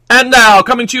And now,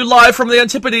 coming to you live from the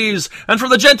Antipodes and from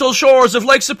the gentle shores of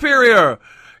Lake Superior,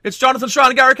 it's Jonathan Strahan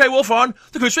and Gary K. Wolf on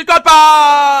the Coos Street Godcast!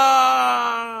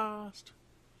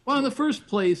 Well, in the first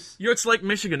place... It's Lake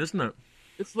Michigan, isn't it?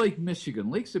 It's Lake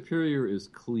Michigan. Lake Superior is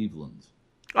Cleveland.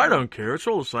 I don't care. It's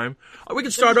all the same. We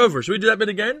can start over. Should we do that bit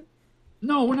again?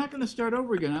 No, we're not going to start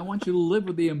over again. I want you to live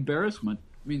with the embarrassment.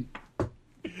 I mean,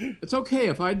 it's okay.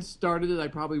 If I'd started it, I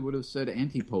probably would have said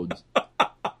antipodes.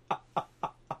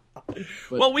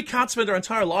 Well, we can't spend our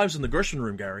entire lives in the Gershwin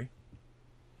room, Gary.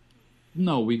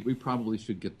 No, we probably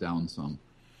should get down some.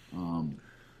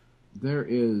 There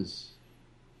is...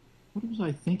 What was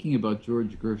I thinking about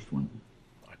George Gershwin?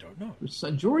 I don't know.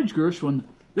 George Gershwin,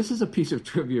 this is a piece of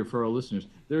trivia for our listeners.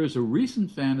 There is a recent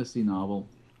fantasy novel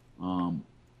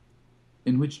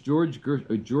in which a George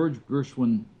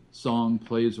Gershwin song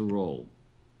plays a role.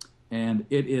 And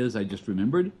it is, I just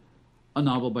remembered, a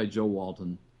novel by Jo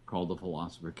Walton called The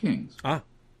Philosopher Kings. Ah,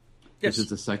 yes. Which is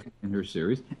the second in her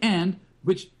series, and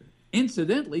which,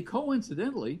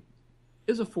 coincidentally,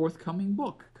 is a forthcoming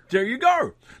book. There you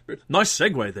go. Nice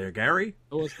segue there, Gary.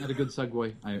 Oh, it's not a good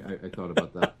segue. I thought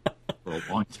about that for a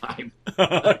long time.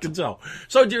 I can tell.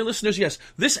 So, dear listeners, yes,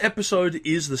 this episode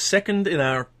is the second in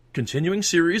our continuing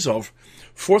series of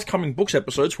forthcoming books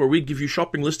episodes where we give you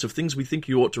shopping lists of things we think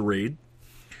you ought to read.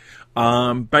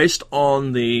 Based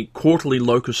on the quarterly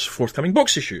Locus forthcoming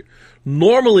books issue.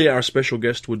 Normally our special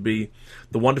guest would be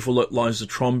the wonderful Liza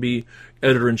Trombi,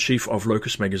 editor-in-chief of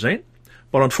Locus magazine,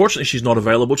 but unfortunately she's not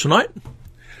available tonight.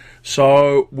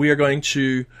 So we are going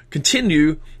to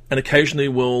continue, and occasionally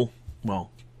we'll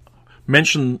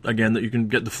mention again that you can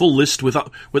get the full list with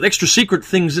extra secret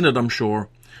things in it, I'm sure,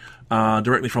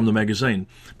 directly from the magazine.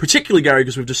 Particularly, Gary,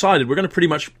 because we've decided we're going to pretty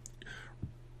much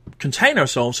contain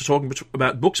ourselves to talking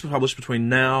about books published between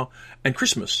now and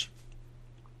Christmas.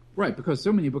 Right, because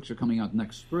so many books are coming out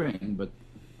next spring. But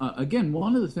again,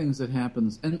 one of the things that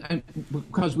happens, and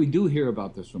because we do hear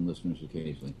about this from listeners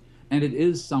occasionally, and it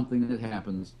is something that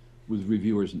happens with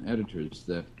reviewers and editors,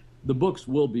 that the books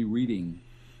we'll be reading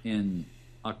in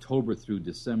October through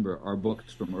December are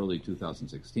books from early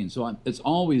 2016. So you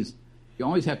always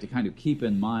have to kind of keep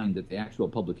in mind that the actual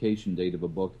publication date of a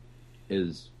book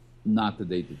is not the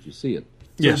date that you see it.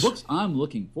 So yes. The books I'm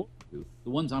looking forward to,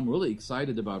 the ones I'm really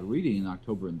excited about reading in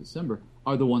October and December,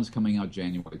 are the ones coming out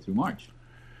January through March.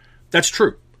 That's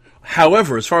true.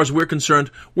 However, as far as we're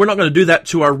concerned, we're not going to do that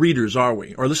to our readers, are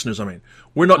we? Or listeners, I mean.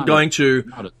 We're not going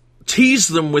to tease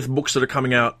them with books that are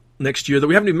coming out next year that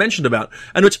we haven't even mentioned about,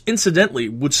 and which, incidentally,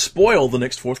 would spoil the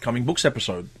next forthcoming books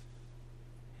episode.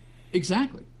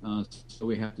 Exactly. So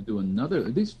we have to do another.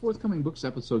 These forthcoming books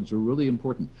episodes are really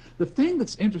important. The thing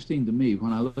that's interesting to me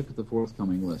when I look at the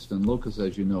forthcoming list, and Locus,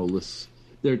 as you know, lists,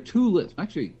 there are 2 lists.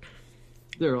 Actually,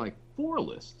 there are like 4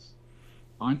 lists,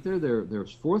 aren't there?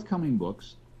 There's forthcoming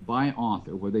books by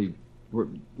author, where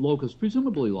Locus,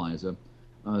 presumably Liza,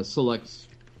 selects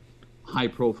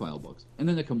high-profile books, and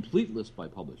then a complete list by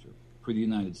publisher for the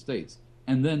United States,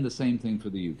 and then the same thing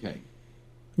for the UK.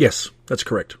 Yes, that's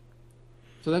correct.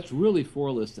 So that's really 4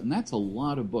 lists, and that's a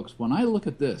lot of books. When I look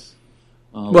at this...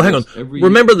 well, hang on.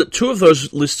 Remember that 2 of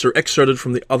those lists are excerpted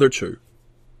from the other 2.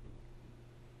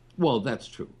 Well, that's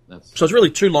true. So it's really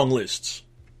 2 long lists.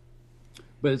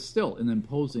 But it's still an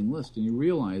imposing list, and you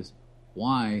realize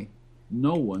why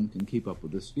no one can keep up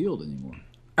with this field anymore.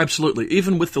 Absolutely.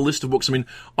 Even with the list of books. I mean,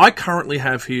 I currently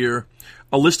have here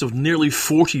a list of nearly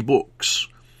 40 books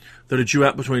that are due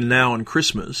out between now and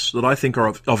Christmas that I think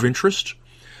are of interest.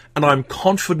 And I'm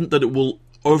confident that it will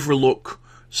overlook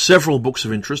several books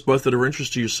of interest, both that are of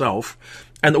interest to yourself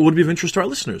and that would be of interest to our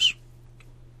listeners.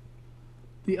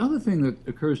 The other thing that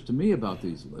occurs to me about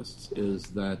these lists is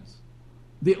that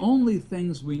the only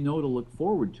things we know to look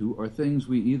forward to are things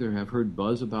we either have heard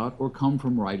buzz about or come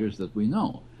from writers that we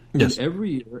know. Yes. And every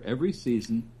year, every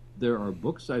season, there are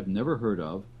books I've never heard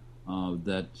of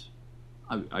that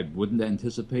I wouldn't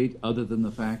anticipate, other than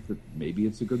the fact that maybe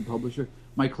it's a good publisher.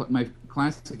 My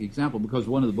classic example, because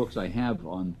one of the books I have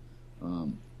on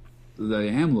that I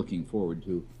am looking forward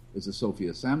to is a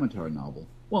Sofia Samatar novel.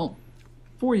 Well,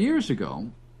 4 years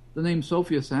ago, the name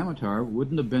Sofia Samatar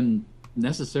wouldn't have been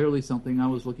necessarily something I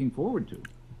was looking forward to.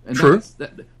 And true.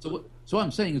 So what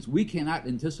I'm saying is we cannot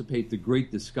anticipate the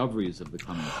great discoveries of the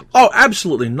coming 6 months. Oh,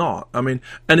 absolutely not. I mean,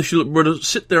 and if you were to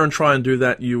sit there and try and do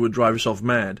that, you would drive yourself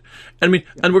mad. I mean,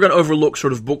 and we're going to overlook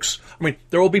sort of books. I mean,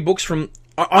 there will be books from...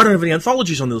 I don't have any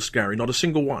anthologies on this, Gary, not a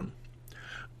single one.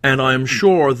 And I am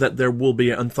sure that there will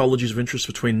be anthologies of interest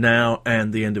between now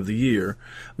and the end of the year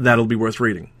that'll be worth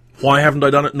reading. Why haven't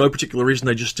I done it? No particular reason.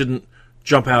 They just didn't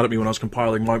jump out at me when I was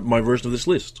compiling my version of this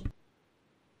list.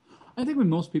 I think when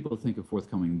most people think of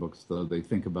forthcoming books, though, they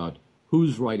think about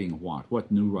who's writing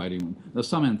what new writing. Now,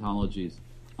 some anthologies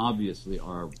obviously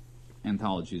are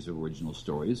anthologies of original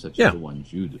stories, such as the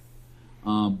ones you do.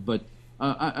 But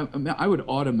I would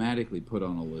automatically put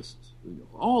on a list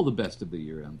all the best of the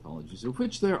year anthologies, of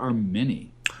which there are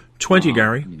many. 20,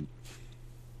 Gary. I mean,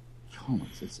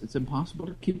 it's impossible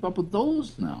to keep up with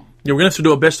those now. Yeah, we're going to have to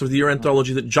do a best of the year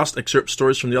anthology that just excerpts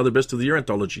stories from the other best of the year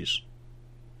anthologies.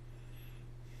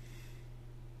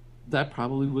 That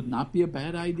probably would not be a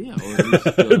bad idea. Or at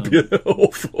least,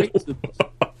 awful.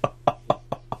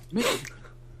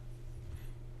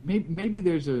 Maybe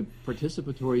there's a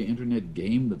participatory internet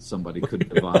game that somebody could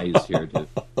devise here.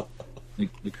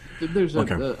 There's I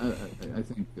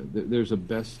think there's a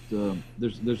best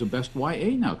there's a best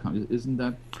YA now. Isn't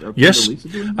that? Yes, Elisa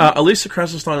doing that? Elisa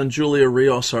Krassenstein and Julia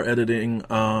Rios are editing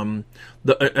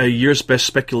a year's best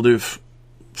speculative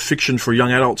fiction for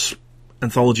young adults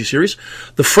anthology series.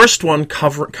 The first one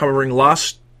covering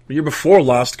the year before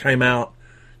last came out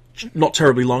not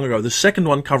terribly long ago. The second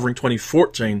one, covering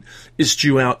 2014, is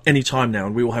due out any time now,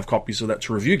 and we will have copies of that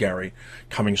to review, Gary,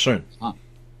 coming soon.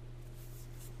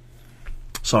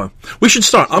 So, we should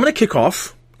start. I'm going to kick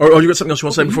off. Or you got something else you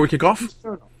want to say before we kick off?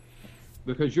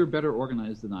 Because you're better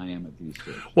organized than I am at these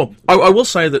things. Well, I will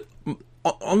say that,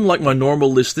 unlike my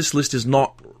normal list, this list is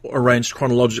not arranged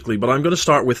chronologically, but I'm going to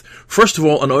start with, first of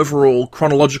all, an overall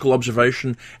chronological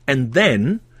observation, and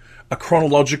then a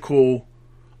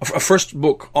first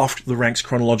book off the ranks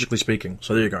chronologically speaking.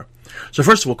 So there you go. So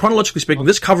first of all, chronologically speaking,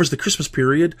 this covers the Christmas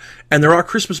period, and there are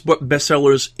Christmas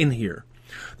bestsellers in here.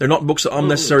 They're not books that I'm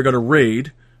necessarily going to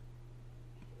read,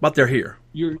 but they're here.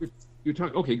 You're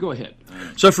talking. Okay, go ahead.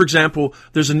 So, for example,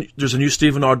 there's a new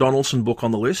Stephen R. Donaldson book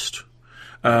on the list.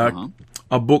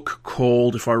 A book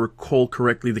called, if I recall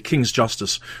correctly, The King's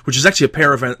Justice, which is actually a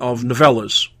pair of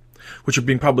novellas, which are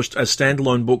being published as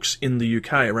standalone books in the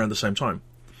UK around the same time.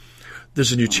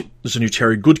 There's a new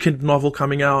Terry Goodkind novel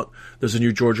coming out. There's a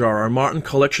new George R. R. Martin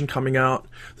collection coming out.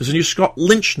 There's a new Scott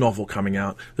Lynch novel coming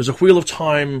out. There's a Wheel of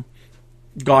Time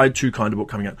Guide to kind of book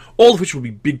coming out. All of which will be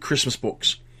big Christmas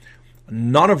books.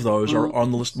 None of those are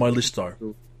on my list,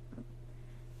 though.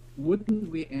 Wouldn't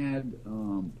we add,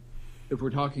 if we're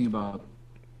talking about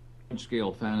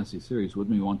large-scale fantasy series,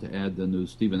 wouldn't we want to add the new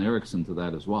Stephen Erickson to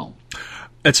that as well?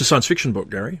 It's a science fiction book,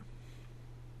 Gary.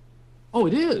 Oh,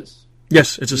 it is?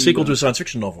 Yes, it's a sequel to a science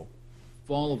fiction novel.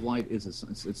 Fall of Light is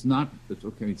it's not. It's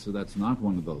okay, so that's not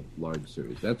one of the large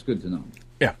series. That's good to know.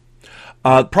 Yeah.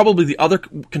 Probably the other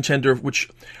contender, which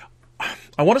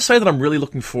I want to say that I'm really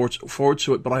looking forward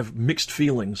to it, but I have mixed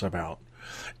feelings about,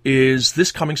 is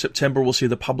this coming September we'll see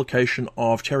the publication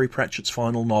of Terry Pratchett's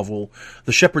final novel,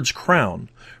 The Shepherd's Crown,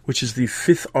 which is the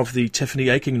fifth of the Tiffany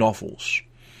Aching novels.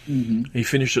 Mm-hmm. He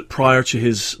finished it prior to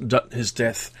his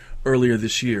death earlier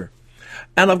this year.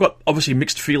 And I've got obviously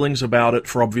mixed feelings about it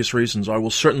for obvious reasons. I will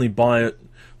certainly buy it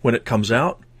when it comes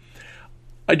out.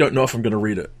 I don't know if I'm going to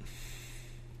read it.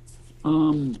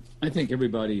 I think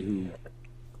everybody who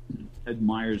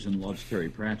admires and loves Terry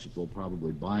Pratchett will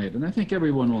probably buy it, and I think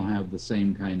everyone will have the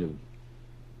same kind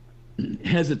of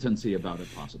hesitancy about it,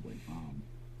 possibly.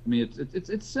 I mean,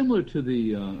 it's similar to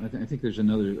the. I think there's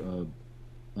another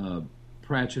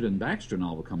Pratchett and Baxter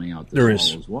novel coming out this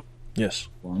fall as well. Yes.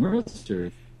 Long Earth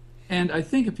series. And I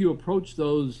think if you approach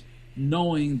those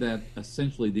knowing that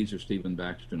essentially these are Stephen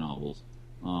Baxter novels,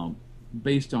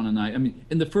 based on I mean,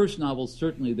 in the first novel,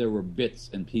 certainly there were bits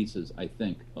and pieces, I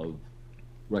think, of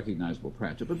recognizable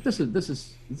Pratchett. But this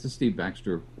is Steve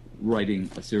Baxter writing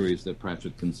a series that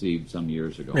Pratchett conceived some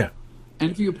years ago. Yeah.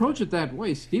 And if you approach it that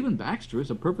way, Stephen Baxter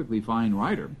is a perfectly fine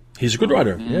writer. He's a good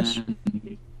writer, yes.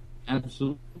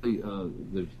 Absolutely,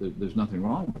 there's nothing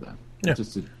wrong with that. Yeah. It's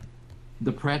just that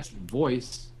the Pratchett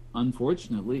voice,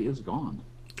 unfortunately, is gone.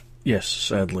 Yes,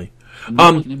 sadly.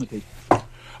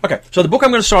 Okay, so the book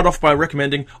I'm going to start off by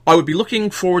recommending, I would be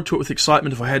looking forward to it with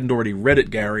excitement if I hadn't already read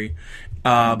it, Gary.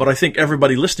 But I think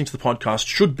everybody listening to the podcast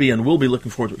should be and will be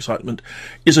looking forward to excitement,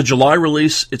 is a July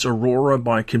release. It's Aurora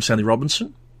by Kim Stanley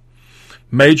Robinson.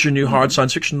 Major new hard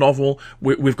science fiction novel.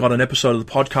 We've got an episode of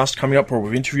the podcast coming up where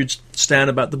we've interviewed Stan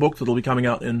about the book that'll be coming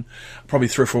out in probably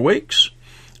 3 or 4 weeks.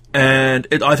 And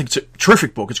I think it's a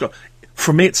terrific book.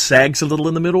 For me, it sags a little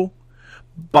in the middle,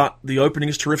 but the opening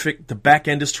is terrific. The back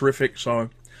end is terrific. So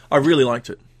I really liked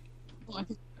it. Well,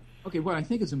 what I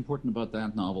think is important about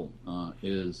that novel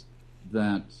is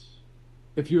that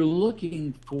if you're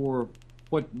looking for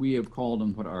what we have called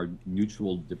and what our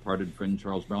mutual departed friend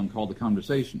Charles Brown called the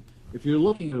conversation, if you're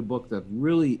looking at a book that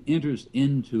really enters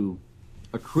into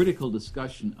a critical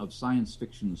discussion of science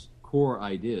fiction's core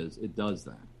ideas, it does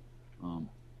that.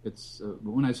 it's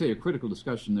when I say a critical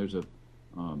discussion, there's a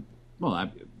well, I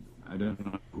don't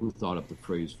know who thought up the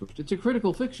phrase first. It's a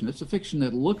critical fiction. It's a fiction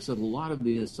that looks at a lot of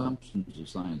the assumptions of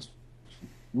science fiction,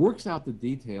 works out the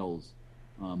details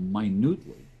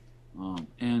minutely,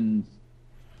 and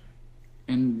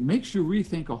makes you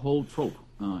rethink a whole trope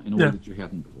in a way that you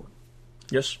hadn't before.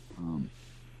 Yes.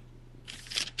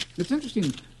 It's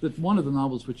interesting that one of the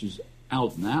novels which is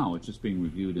out now, it's just being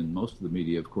reviewed in most of the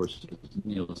media, of course, is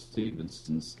Neil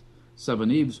Stephenson's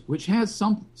Seven Eves, which has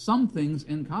some things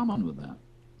in common with that.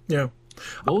 Yeah.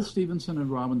 Both Stevenson and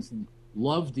Robinson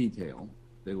love detail.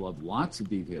 They love lots of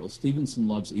detail. Stevenson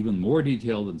loves even more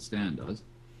detail than Stan does.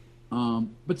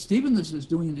 But Stevenson is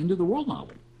doing an end-of-the-world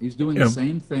novel. He's doing the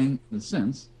same thing in a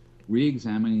sense,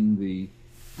 re-examining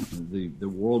the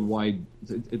worldwide.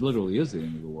 It literally is the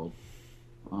end of the world.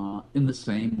 In the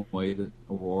same way that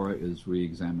Aurora is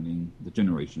re-examining the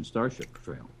Generation Starship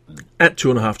trail. At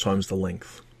 2.5 times the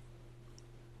length.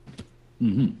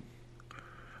 Mm-hmm.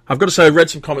 I've got to say, I read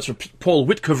some comments from Paul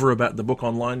Whitcover about the book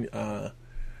online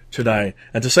today,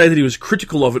 and to say that he was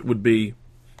critical of it would be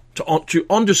to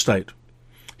understate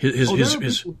his.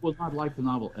 People will not like the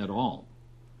novel at all,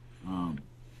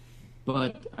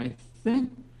 but I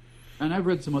think, and I've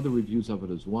read some other reviews of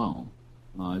it as well,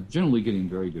 generally getting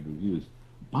very good reviews.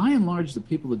 By and large, the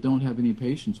people that don't have any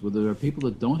patience with it are people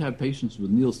that don't have patience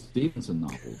with Neil Stephenson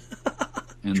novels,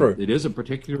 and True. It is a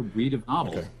particular breed of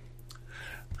novel. Okay.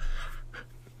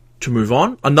 To move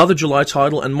on, another July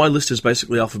title, and my list is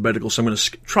basically alphabetical, so I'm going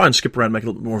to try and skip around, make it a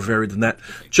little bit more varied than that.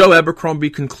 Joe Abercrombie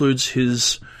concludes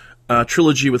his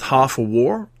trilogy with Half a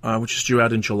War, which is due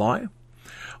out in July.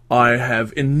 I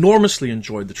have enormously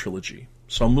enjoyed the trilogy,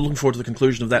 so I'm looking forward to the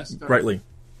conclusion of that greatly.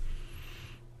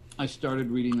 I started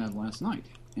reading that last night,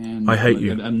 and I hate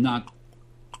you.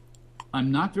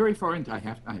 I'm not very far into.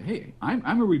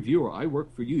 I'm a reviewer. I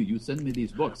work for you. You send me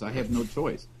these books. I have no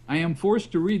choice. I am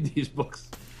forced to read these books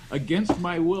against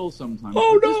my will sometimes.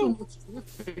 Oh, but no! This one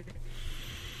looks terrific.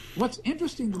 What's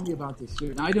interesting to me about this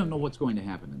series, I don't know what's going to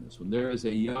happen in this one. There is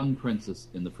a young princess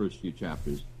in the first few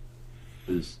chapters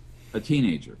who's a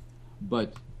teenager.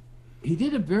 But he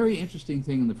did a very interesting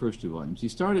thing in the first 2 volumes. He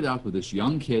started out with this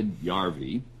young kid,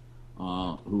 Yarvi,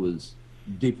 who was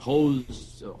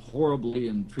deposed horribly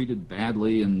and treated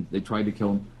badly, and they tried to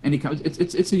kill him. And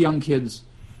it's a young kid's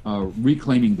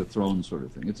reclaiming the throne sort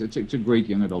of thing. It's a great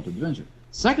young adult adventure.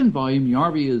 Second volume,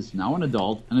 Yarvi is now an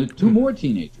adult, and 2 more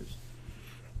teenagers.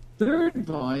 Third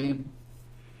volume,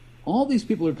 all these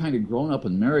people are kind of grown up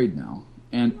and married now,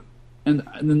 and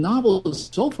the novel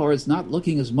so far is not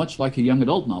looking as much like a young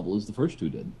adult novel as the first 2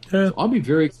 did. Yeah. So I'll be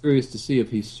very curious to see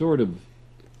if he's sort of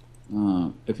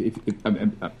if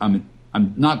I'm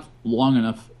not long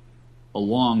enough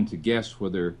along to guess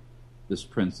whether this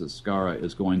Princess Skara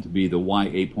is going to be the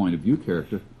YA point of view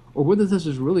character, or whether this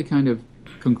is really kind of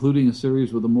concluding a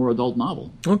series with a more adult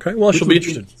novel. Okay, well, I shall be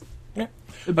interested. Yeah,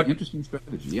 it'd be an interesting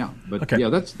strategy. Yeah, but yeah,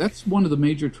 that's one of the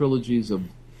major trilogies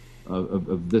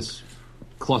of this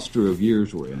cluster of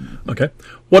years we're in. Okay,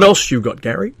 what else you got,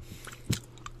 Gary?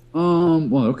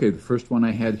 Well, okay, the first one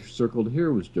I had circled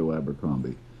here was Joe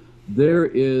Abercrombie. There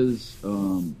is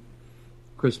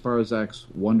Chris Barzak's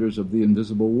Wonders of the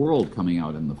Invisible World coming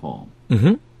out in the fall.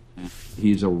 Mm-hmm. And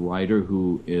he's a writer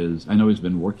who is, I know he's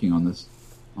been working on this,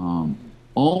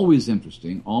 always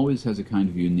interesting, always has a kind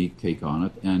of unique take on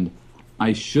it, and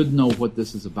I should know what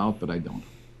this is about, but I don't.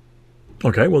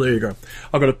 Okay, well, there you go.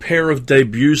 I've got a pair of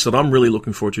debuts that I'm really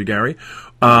looking forward to, Gary.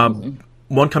 One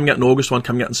coming out in August, one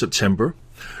coming out in September.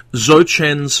 Zhou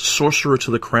Chen's Sorcerer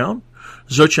to the Crown.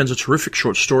 Zhou Chen's a terrific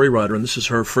short story writer, and this is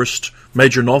her first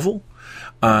major novel.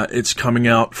 It's coming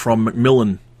out from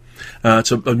Macmillan.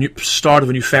 It's a new start of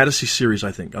a new fantasy series,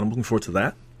 I think, and I'm looking forward to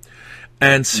that.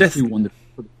 And Seth... She won the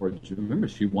Crawford Award. Remember,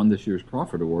 she won this year's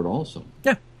Crawford Award also.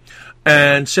 Yeah.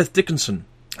 And Seth Dickinson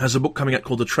has a book coming out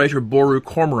called The Traitor Boru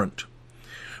Cormorant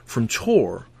from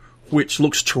Tor, which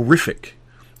looks terrific.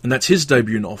 And that's his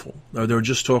debut novel. They were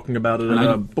just talking about it in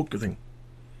a book thing.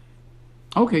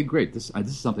 Okay, great. This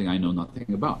is something I know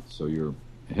nothing about, so you're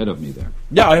ahead of me there.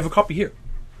 Yeah, I have a copy here.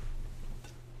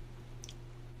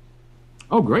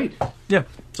 Oh, great. Yeah,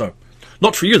 so...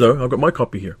 Not for you, though. I've got my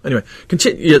copy here. Anyway,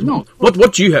 continue. Yeah, no.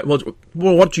 What do you have?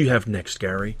 What do you have next,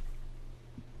 Gary?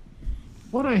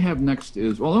 What I have next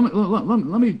is let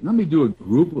me do a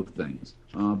group of things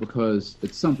because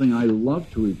it's something I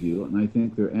love to review and I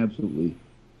think they're absolutely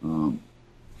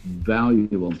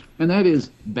valuable. And that is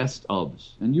best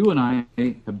ofs. And you and I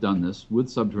have done this with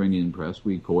Subterranean Press.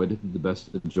 We co-edited the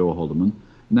best of Joe Haldeman.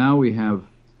 Now we have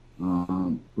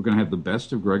we're going to have the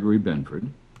best of Gregory Benford.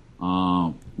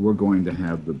 we're going to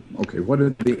have what are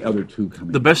the other two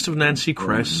coming? The Best of Nancy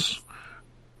Kress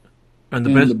and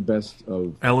the best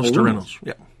of Alastair Reynolds.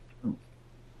 Yeah.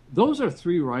 Those are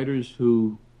three writers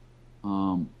who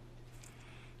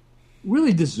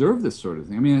really deserve this sort of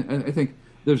thing. I mean, I think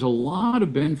there's a lot of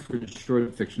Benford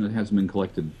short fiction that hasn't been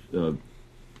collected,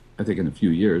 I think, in a few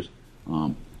years.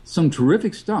 Some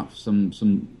terrific stuff. I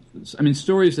mean,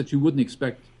 stories that you wouldn't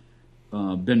expect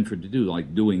Benford to do,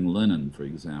 like Doing Linen, for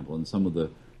example, and some of the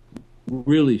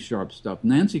really sharp stuff.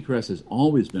 Nancy Kress has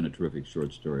always been a terrific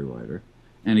short story writer.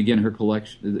 And again, her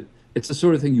collection, it's the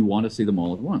sort of thing you want to see them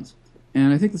all at once.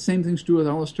 And I think the same thing's true with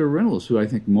Alastair Reynolds, who I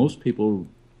think most people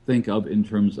think of in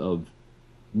terms of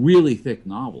really thick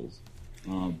novels.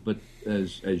 But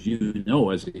as you know,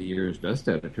 as a year's best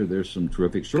editor, there's some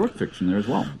terrific short fiction there as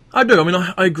well. I do. I mean,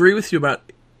 I agree with you about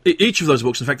each of those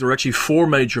books. In fact, there are actually 4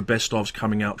 major best-ofs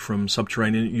coming out from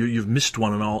Subterranean. You've missed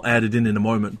one, and I'll add it in a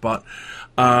moment. But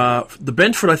the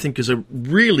Benford, I think, is a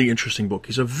really interesting book.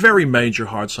 He's a very major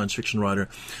hard science fiction writer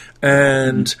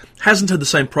and hasn't had the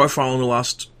same profile in the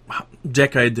last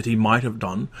decade that he might have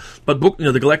done. But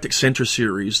the Galactic Center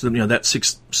series, that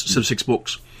set of 6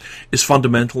 books, is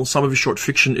fundamental. Some of his short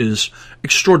fiction is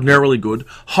extraordinarily good.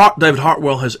 David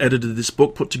Hartwell has edited this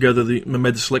book, put together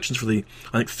made the selections for the,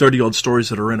 I think, 30-odd stories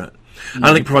that are in it. And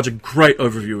I think provides a great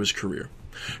overview of his career.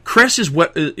 Kress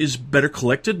is better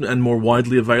collected and more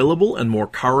widely available and more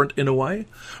current in a way,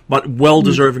 but well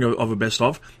deserving of a best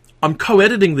of. I'm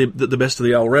co-editing the Best of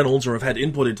the Al Reynolds, or I've had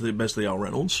input into the Best of the Al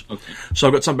Reynolds. Okay. So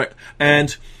I've got some back.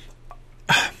 And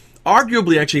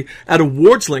arguably, actually, at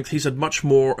awards length, he's had much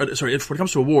more... when it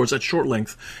comes to awards, at short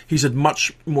length, he's had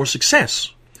much more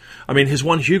success. I mean, his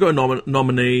one Hugo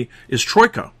nominee is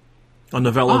Troika, a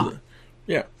novella.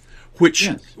 Yeah.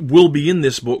 Which will be in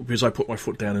this book because I put my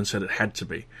foot down and said it had to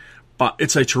be. But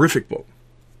it's a terrific book.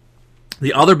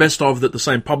 The other best of that the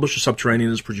same publisher,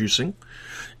 Subterranean, is producing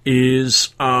is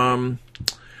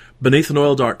Beneath an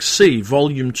Oil Dark Sea,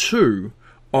 Volume 2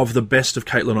 of the Best of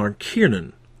Caitlin R.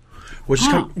 Kiernan, which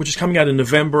is coming out in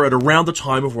November at around the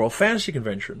time of World Fantasy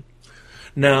Convention.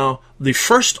 Now, the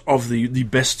first of the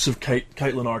bests of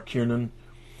Caitlin R. Kiernan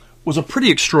was a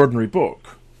pretty extraordinary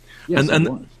book. Yes, it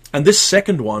was. And this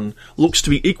second one looks to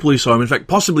be equally so. In fact,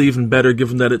 possibly even better,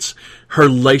 given that it's her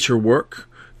later work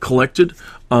collected.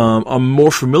 I'm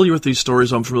more familiar with these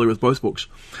stories. I'm familiar with both books.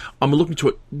 I'm looking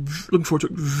forward to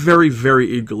it very, very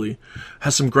eagerly.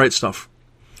 Has some great stuff.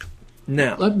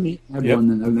 Now, let me add one.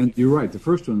 And you're right. I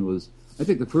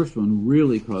think the first one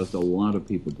really caused a lot of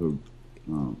people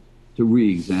to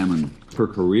re-examine her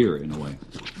career in a way.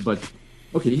 But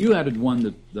okay, you added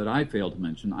one that I failed to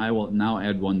mention. I will now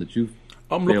add one that you've.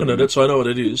 I'm looking at it, so I know what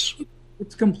it is.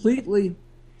 It's completely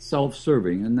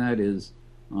self-serving, and that is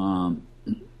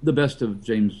The Best of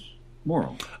James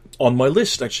Morrow. On my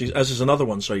list, actually, as is another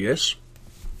one, so yes.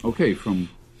 Okay, from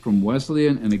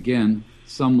Wesleyan, and again,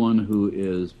 someone who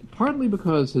is, partly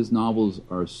because his novels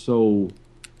are so...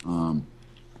 I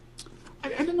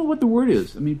don't know what the word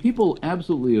is. I mean, people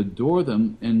absolutely adore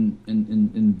them, and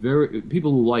very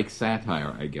people who like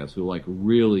satire, I guess, who like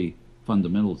really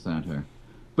fundamental satire.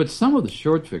 But some of the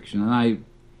short fiction, and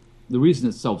the reason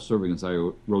it's self-serving is I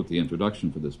wrote the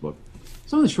introduction for this book.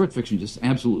 Some of the short fiction is just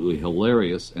absolutely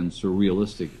hilarious and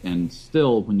surrealistic, and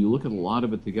still, when you look at a lot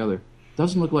of it together, it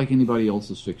doesn't look like anybody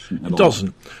else's fiction at all. It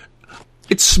doesn't.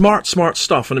 It's smart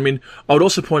stuff. And I mean, I would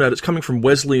also point out it's coming from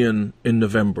Wesleyan in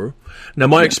November. Now,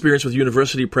 my experience with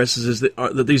university presses is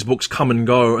that these books come and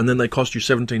go, and then they cost you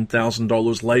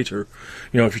 $17,000 later,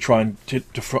 if you try and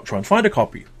find a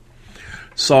copy.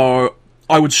 So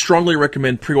I would strongly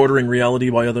recommend pre-ordering Reality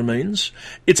by other means.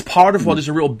 It's part of what is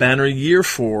a real banner year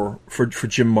for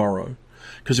Jim Morrow.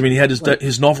 Because, I mean, he had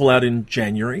his novel out in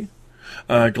January,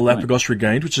 Galapagos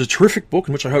Regained, which is a terrific book,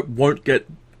 and which I hope won't get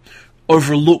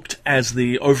overlooked as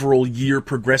the overall year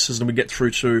progresses and we get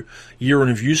through to year in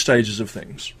review stages of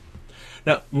things.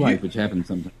 Now, which happens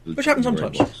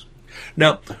sometimes.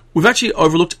 Now, we've actually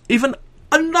overlooked even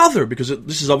another, because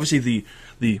this is obviously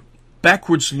the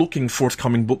backwards-looking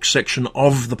forthcoming book section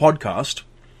of the podcast.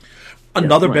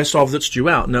 Another best of that's due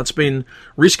out. Now, it's been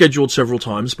rescheduled several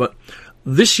times, but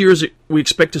this year we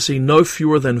expect to see no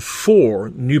fewer than 4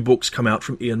 new books come out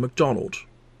from Ian MacDonald.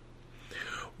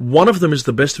 One of them is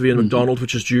The Best of Ian MacDonald,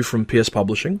 which is due from PS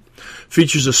Publishing.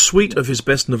 Features a suite of his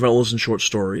best novellas and short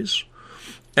stories.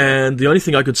 And the only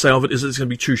thing I could say of it is that it's going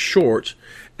to be too short.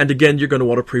 And again, you're going to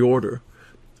want to pre-order.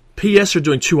 PS are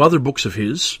doing 2 other books of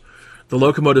his. The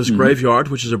Locomotive's Graveyard,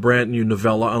 which is a brand new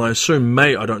novella, and I assume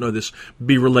I don't know this,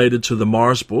 be related to the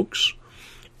Mars books.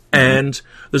 And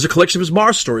there's a collection of his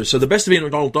Mars stories. So the Best of Ian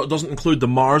McDonald doesn't include the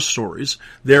Mars stories.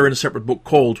 They're in a separate book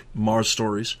called Mars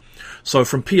Stories. So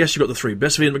from PS, you've got the three: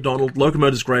 Best of Ian McDonald,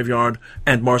 Locomotives Graveyard,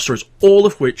 and Mars Stories, all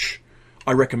of which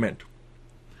I recommend.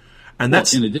 And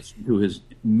that's in addition to his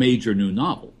major new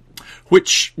novel.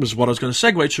 Which was what I was going to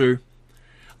segue to.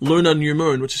 Lunar New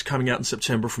Moon, which is coming out in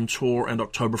September from Tor and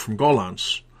October from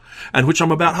Golans, and which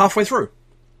I'm about halfway through.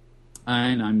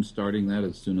 And I'm starting that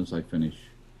as soon as I finish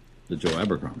the Joe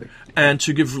Abercrombie. And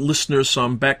to give listeners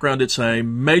some background, it's a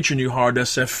major new hard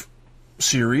SF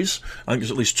series. I think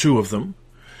there's at least two of them.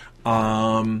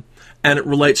 And it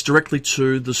relates directly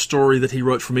to the story that he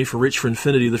wrote for me for Reach for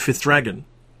Infinity, The Fifth Dragon.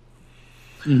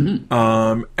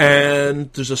 Mm-hmm.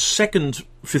 And there's a second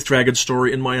Fifth Dragon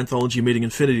story in my anthology, Meeting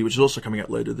Infinity, which is also coming out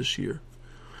later this year.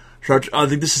 So I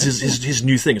think this is his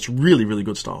new thing. It's really, really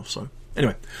good stuff. So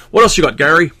anyway, what else you got,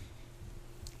 Gary?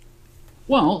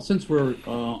 Well, since we're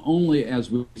only,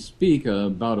 as we speak,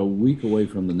 about a week away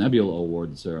from the Nebula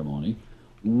Award ceremony,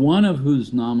 one of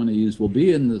whose nominees will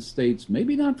be in the States,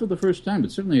 maybe not for the first time,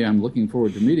 but certainly I'm looking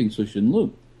forward to meeting Cixin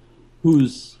Liu,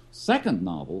 whose second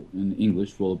novel in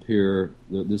English will appear,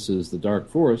 this is The Dark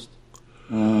Forest,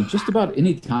 just about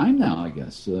any time now, I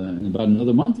guess, in about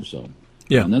another month or so.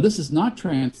 Yeah. Now, this is not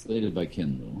translated by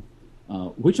Ken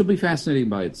Liu, which will be fascinating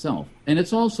by itself. And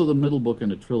it's also the middle book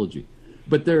in a trilogy.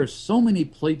 But there are so many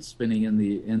plates spinning in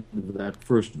the end of that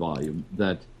first volume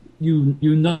that you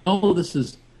know this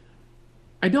is...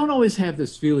 I don't always have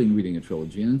this feeling reading a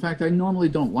trilogy. And in fact, I normally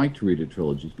don't like to read a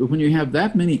trilogy. But when you have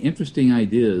that many interesting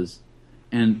ideas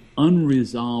and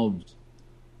unresolved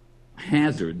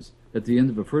hazards at the end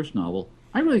of a first novel,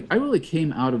 I really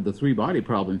came out of the three-body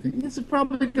problem thinking, this is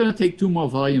probably going to take 2 more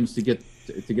volumes to get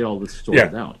all this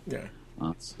sorted out. Yeah.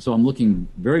 So I'm looking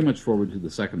very much forward to the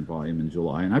second volume in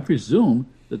July, and I presume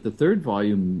that the third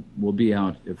volume will be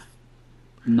out, if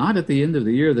not at the end of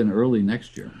the year, then early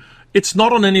next year. It's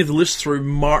not on any of the lists through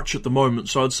March at the moment,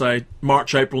 so I'd say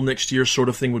March, April next year sort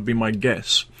of thing would be my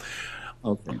guess.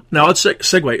 Okay. Now, I'd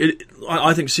segue.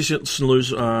 I think Cixin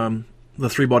Liu's The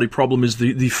Three-Body Problem is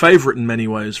the favourite in many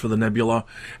ways for the Nebula,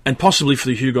 and possibly for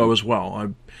the Hugo as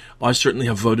well. I certainly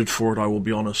have voted for it, I will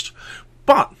be honest.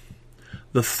 But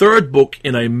the third book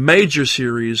in a major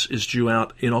series is due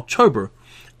out in October.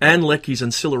 Anne Leckie's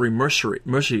Ancillary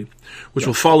Mercy, which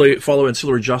will follow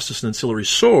Ancillary Justice and Ancillary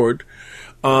Sword,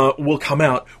 will come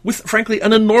out with, frankly,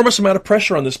 an enormous amount of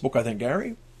pressure on this book, I think,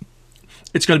 Gary.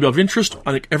 It's going to be of interest.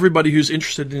 I think everybody who's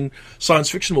interested in science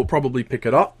fiction will probably pick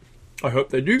it up. I hope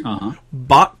they do. Uh-huh.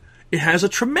 But it has a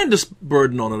tremendous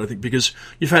burden on it, I think, because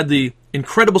you've had the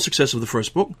incredible success of the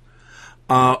first book,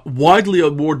 widely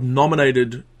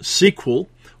award-nominated sequel,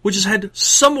 which has had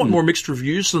somewhat more mixed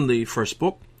reviews than the first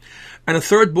book, and a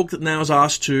third book that now is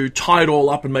asked to tie it all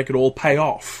up and make it all pay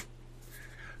off.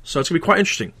 So it's going to be quite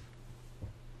interesting.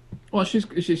 Well, she's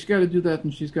got to do that,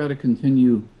 and she's got to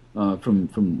continue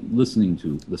from listening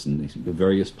to the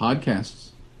various podcasts,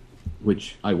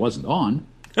 which I wasn't on.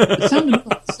 It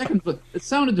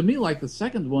sounded to me like the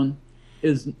second one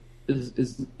is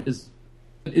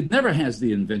it never has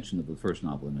the invention of the first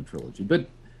novel in a trilogy, but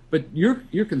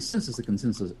your consensus, the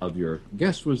consensus of your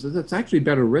guest, was that it's actually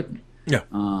better written. Yeah,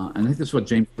 and I think that's what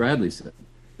James Bradley said,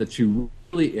 that she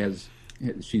really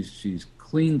she's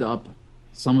cleaned up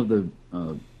some of the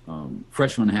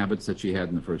freshman habits that she had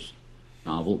in the first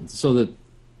novel, so that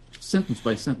sentence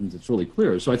by sentence it's really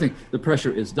clear. So I think the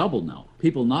pressure is doubled now.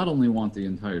 People not only want the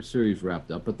entire series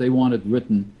wrapped up, but they want it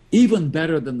written even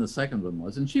better than the second one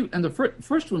was. And the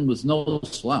first one was no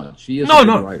slouch. She is a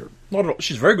good writer. Not at all.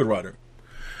 She's a very good writer.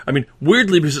 I mean,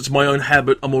 weirdly, because it's my own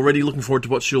habit, I'm already looking forward to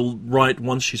what she'll write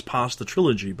once she's past the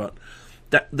trilogy, but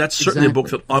that's certainly a book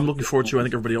that I'm looking forward to. I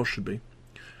think everybody else should be.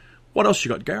 What else you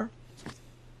got, Gar?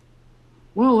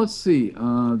 Well, let's see.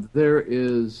 There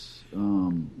is...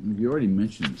 you already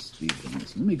mentioned Steve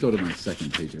Johnson. Let me go to my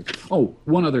second page here. Oh,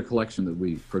 one other collection that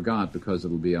we forgot because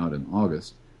it'll be out in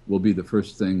August will be the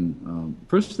first thing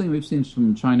we've seen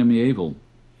from China Mieville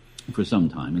for some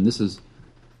time. And this is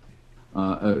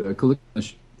a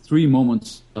collection, 3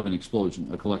 Moments of an Explosion,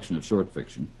 a collection of short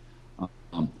fiction,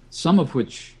 some of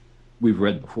which we've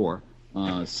read before,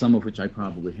 some of which I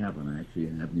probably haven't. I actually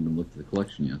haven't even looked at the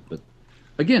collection yet. But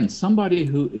again, somebody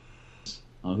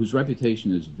whose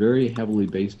reputation is very heavily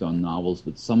based on novels,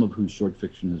 but some of whose short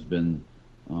fiction has been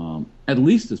at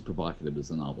least as provocative as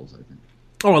the novels, I think.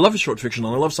 Oh, I love his short fiction,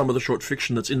 and I love some of the short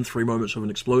fiction that's in 3 Moments of an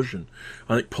Explosion.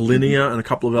 I think Polinia and a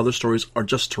couple of other stories are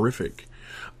just terrific.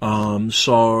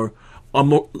 So I'm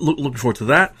looking forward to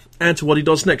that, and to what he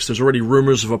does next. There's already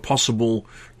rumors of a possible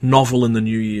novel in the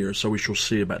new year, so we shall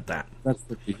see about that. That's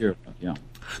what you hear about, yeah.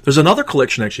 There's another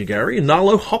collection, actually, Gary.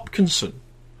 Nalo Hopkinson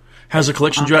has a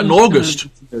collection due out in August.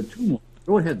 There are two more.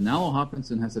 Go ahead. Nalo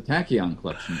Hopkinson has a Tachyon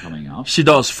collection coming out. She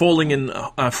does, Falling in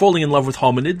Love with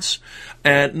Hominids.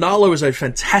 And Nalo is a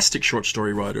fantastic short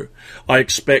story writer. I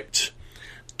expect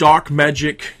dark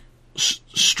magic,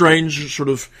 strange sort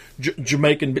of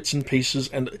Jamaican bits and pieces,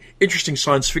 and interesting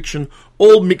science fiction,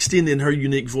 all mixed in her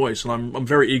unique voice. And I'm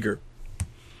very eager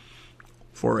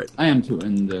for it. I am too.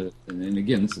 And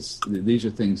again, these are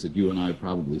things that you and I have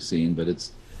probably seen, but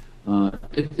it's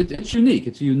unique.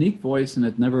 It's a unique voice, and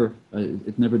it never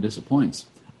disappoints.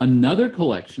 Another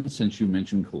collection, since you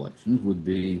mentioned collections, would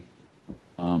be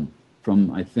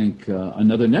from, I think,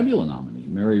 another Nebula nominee,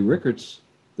 Mary Rickards'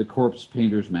 The Corpse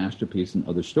Painter's Masterpiece and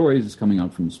Other Stories is coming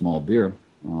out from Small Beer.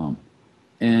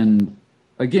 And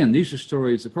again, these are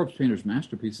stories, The Corpse Painter's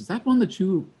Masterpiece. Is that one that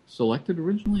you selected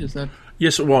originally? Is that?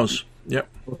 Yes, it was. Yep.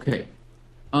 Okay.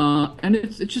 And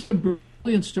it's just a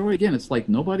brilliant story. Again, it's like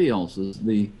nobody else's.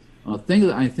 The thing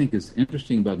that I think is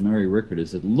interesting about Mary Rickard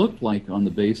is it looked like, on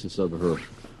the basis of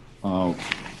her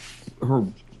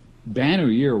banner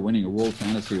year, winning a World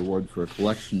Fantasy Award for a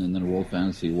collection and then a World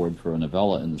Fantasy Award for a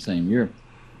novella in the same year,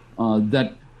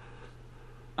 that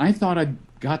I thought I'd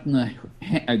gotten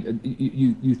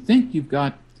you think you've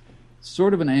got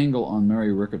sort of an angle on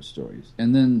Mary Rickard stories,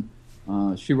 and then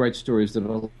she writes stories that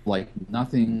are like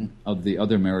nothing of the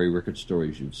other Mary Rickard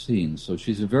stories you've seen. So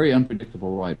she's a very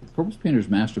unpredictable writer. Corpse Painter's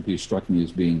Masterpiece struck me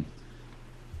as being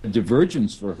a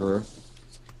divergence for her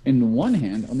in the one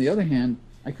hand. On the other hand,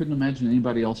 I couldn't imagine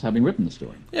anybody else having written the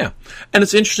story. Yeah, and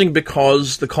it's interesting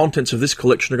because the contents of this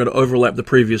collection are going to overlap the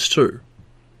previous two.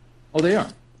 Oh, they are?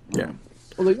 Yeah.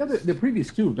 Well, the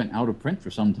previous two have been out of print for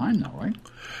some time now, right?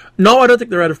 No, I don't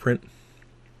think they're out of print.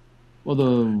 Well,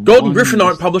 the Golden Griffin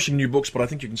aren't publishing new books, but I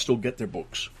think you can still get their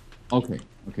books. Okay,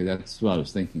 that's what I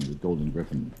was thinking. The Golden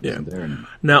Griffin isn't there anymore.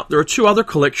 Now, there are two other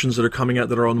collections that are coming out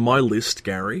that are on my list,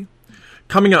 Gary.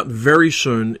 Coming out very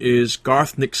soon is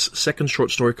Garth Nick's second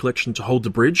short story collection, To Hold the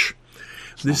Bridge.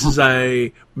 This is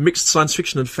a mixed science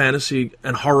fiction and fantasy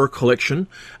and horror collection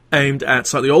aimed at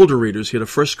slightly older readers. He had a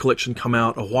first collection come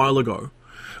out a while ago.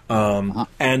 And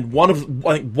I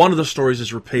think one of the stories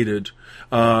is repeated,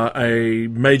 a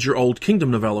major Old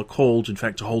Kingdom novella called, in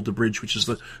fact, To Hold the Bridge, which is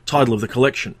the title of the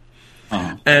collection.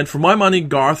 And for my money,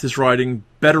 Garth is writing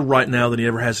better right now than he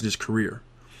ever has in his career.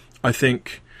 I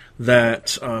think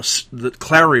that that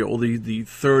Clariel, the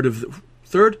fourth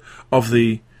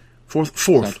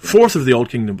of the Old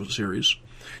Kingdom series,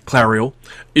 Clariel,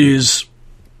 is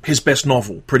his best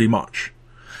novel, pretty much.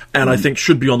 And I think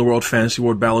should be on the World Fantasy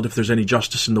Award ballot if there's any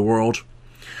justice in the world.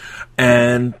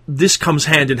 And this comes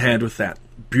hand in hand with that.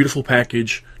 Beautiful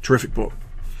package, terrific book.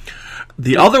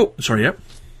 The other... Sorry, yeah?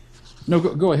 No,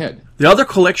 go ahead. The other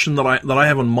collection that I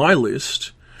have on my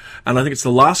list, and I think it's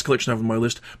the last collection I have on my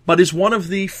list, but is one of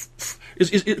the...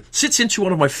 it sits into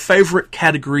one of my favorite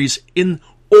categories in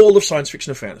all of science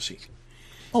fiction and fantasy.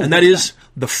 And that is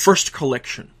the first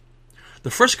collection.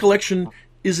 The first collection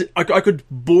is... I could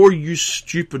bore you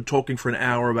stupid talking for an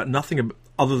hour about nothing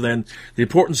other than the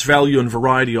importance, value, and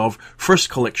variety of first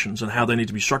collections and how they need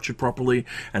to be structured properly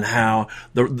and how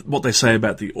what they say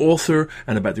about the author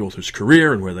and about the author's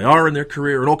career and where they are in their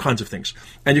career and all kinds of things.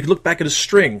 And you can look back at a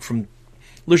string from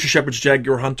Lucia Shepard's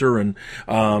Jaguar Hunter and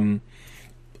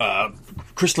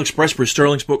Crystal Express, Bruce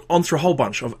Sterling's book, on through a whole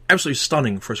bunch of absolutely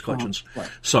stunning first collections. Right.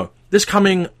 So this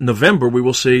coming November, we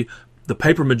will see The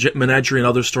Paper Menagerie and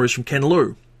Other Stories from Ken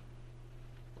Liu.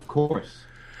 Of course.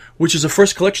 Which is a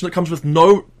first collection that comes with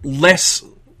no less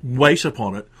weight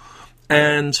upon it,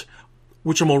 and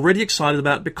which I'm already excited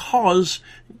about because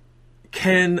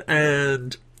Ken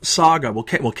and Saga,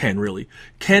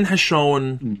 Ken has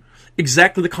shown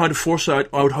exactly the kind of foresight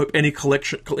I would hope any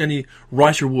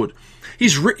writer would.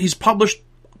 He's published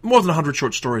more than 100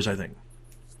 short stories, I think.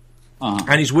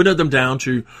 And he's winnowed them down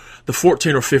to the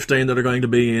 14 or 15 that are going to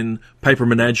be in Paper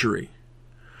Menagerie.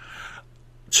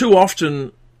 Too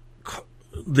often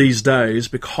these days,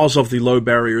 because of the low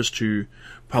barriers to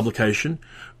publication,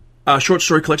 short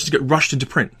story collections get rushed into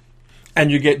print. And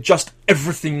you get just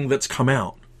everything that's come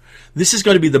out. This is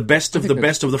going to be the best of the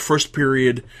best of the first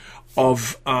period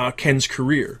of Ken's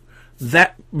career.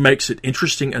 That makes it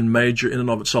interesting and major in and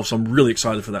of itself, so I'm really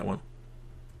excited for that one.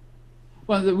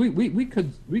 Well, we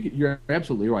could. You're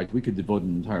absolutely right. We could devote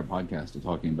an entire podcast to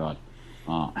talking about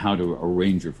how to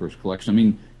arrange your first collection. I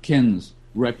mean, Ken's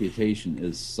reputation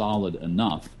is solid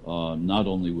enough, not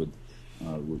only with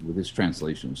his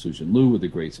translation of Susan Liu, with The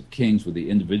Grace of Kings, with the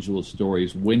individual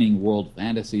stories, winning world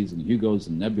fantasies and Hugos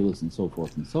and Nebulas and so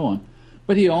forth and so on,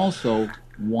 but he also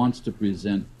wants to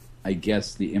present I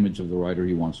guess, the image of the writer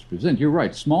he wants to present. You're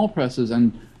right, small presses,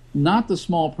 and not the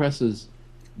small presses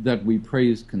that we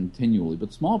praise continually,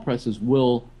 but small presses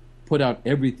will put out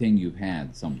everything you've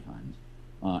had sometimes.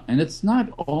 And it's not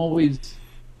always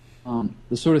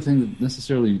the sort of thing that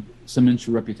necessarily cements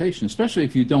your reputation, especially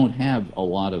if you don't have a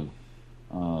lot of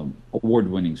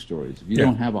award-winning stories, if you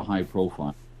don't have a high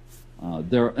profile.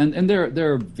 There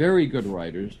are very good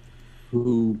writers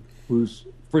whose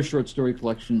first short story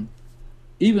collection,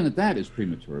 even at that, is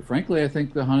premature. Frankly, I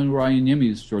think the Hanu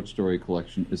Ryan-Yimi's short story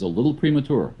collection is a little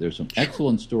premature. There's some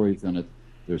excellent stories in it.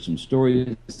 There's some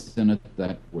stories in it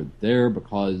that were there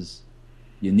because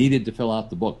you needed to fill out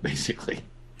the book, basically.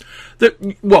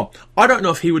 Well, I don't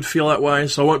know if he would feel that way,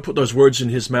 so I won't put those words in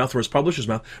his mouth or his publisher's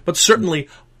mouth, but certainly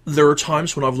there are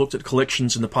times when I've looked at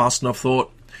collections in the past and I've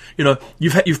thought,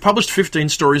 you've published 15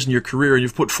 stories in your career and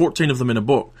you've put 14 of them in a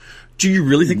book. Do you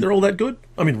really think they're all that good?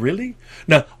 I mean, really?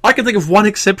 Now, I can think of one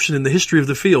exception in the history of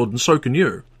the field, and so can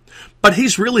you. But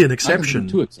he's really an exception.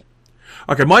 Two exceptions.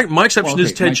 Okay, my exception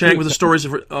is Ted Chiang with the stories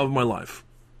of my life.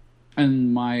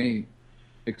 And my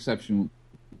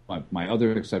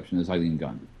other exception is Eileen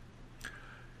Gunn.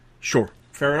 Sure.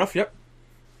 Fair enough, yep.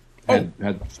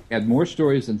 Had more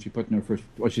stories than she put in her first...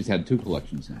 Well, she's had 2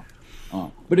 collections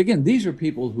now. But again, these are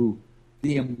people who...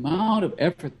 The amount of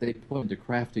effort they put into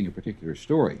crafting a particular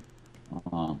story...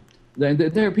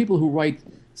 there are people who write...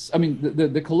 I mean,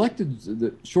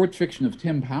 the short fiction of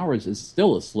Tim Powers is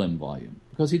still a slim volume,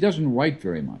 because he doesn't write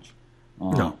very much.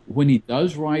 No. When he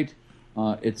does write,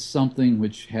 it's something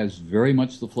which has very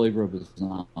much the flavor of his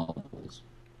novels.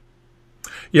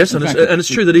 Yes, and it's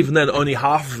true that even then, only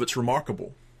half of it's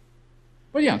remarkable.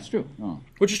 Well, yeah, it's true.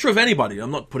 Which is true of anybody.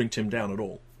 I'm not putting Tim down at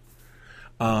all.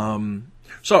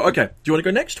 So, okay, do you want to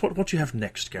go next? What do you have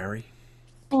next, Gary?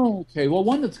 Okay, well,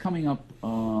 one that's coming up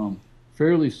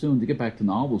fairly soon, to get back to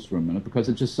novels for a minute, because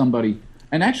it's just somebody...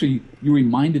 And actually, you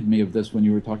reminded me of this when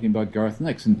you were talking about Garth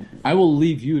Nix, and I will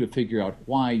leave you to figure out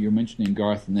why you're mentioning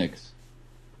Garth Nix.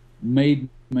 Made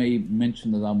me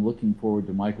mention that I'm looking forward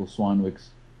to Michael Swanwick's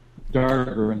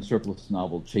Darger and Surplus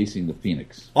novel, Chasing the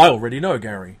Phoenix. I already know,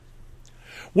 Gary.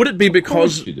 Would it be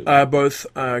because both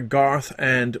Garth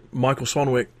and Michael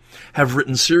Swanwick have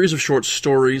written series of short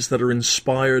stories that are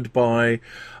inspired by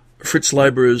Fritz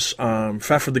Leiber's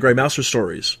Fafhrd the Grey Mouser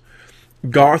stories?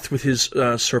 Garth with his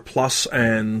Surplus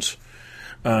and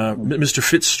Mr.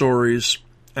 Fitz stories,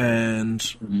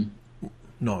 and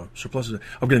no, Surplus is...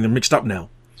 I'm getting them mixed up now.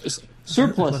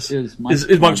 Surplus is Michael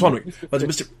Swanwick. But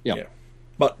Mr. Yeah.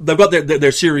 But they've got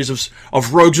their series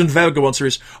of Rogues and Vagabond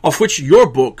series, of which your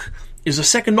book is a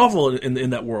second novel in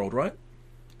that world, right?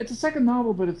 It's a second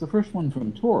novel, but it's the first one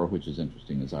from Tor, which is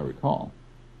interesting, as I recall.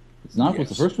 It's not was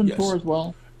the first one Tor as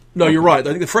well? No, you're right. I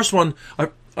think the first one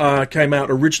came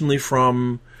out originally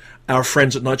from our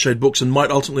friends at Nightshade Books and might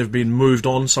ultimately have been moved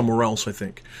on somewhere else, I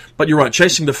think. But you're right.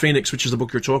 Chasing the Phoenix, which is the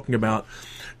book you're talking about,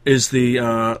 is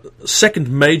the second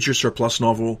major Surplus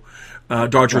novel,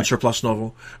 Darger and Surplus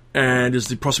novel, and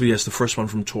is possibly the first one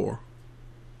from Tor.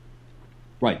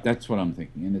 Right, that's what I'm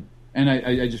thinking. And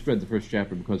I just read the first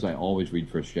chapter because I always read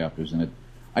first chapters, and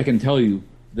I can tell you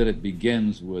that it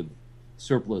begins with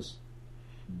Surplus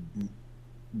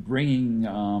bringing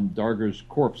Darger's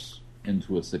corpse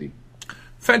into a city.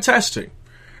 Fantastic.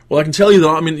 Well, I can tell you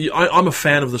that, I'm a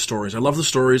fan of the stories. I love the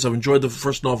stories. I've enjoyed the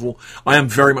first novel. I am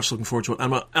very much looking forward to it.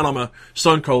 And I'm a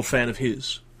stone-cold fan of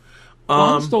his.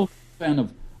 I'm still a fan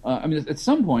of... at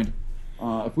some point,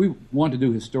 if we want to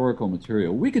do historical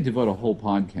material, we could devote a whole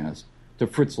podcast to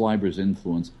Fritz Leiber's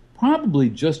influence, probably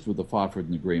just with the Fafhrd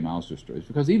and the Grey Mouser stories,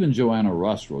 because even Joanna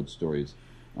Russ wrote stories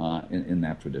in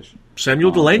that tradition.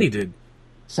 Samuel Delany did.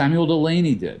 Samuel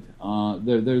Delany did.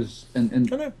 There's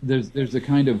the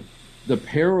kind of the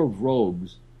pair of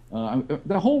rogues,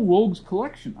 the whole rogues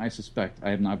collection. I suspect I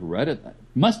have not read it.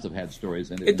 Must have had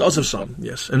stories in it. It does have some,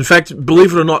 yes. In fact,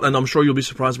 believe it or not, and I'm sure you'll be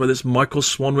surprised by this, Michael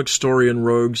Swanwick's story in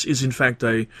Rogues is in fact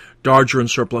a Darger and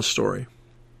Surplus story.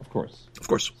 Of course.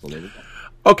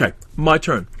 Okay, my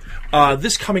turn.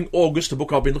 This coming August, a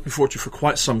book I've been looking forward to for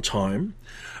quite some time,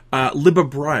 Libba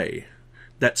Bray,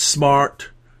 that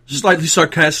smart, slightly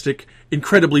sarcastic,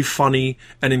 incredibly funny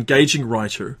and engaging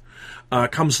writer,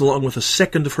 comes along with a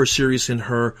second of her series in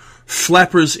her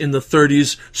Flappers in the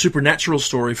 30s supernatural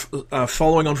story,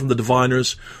 following on from The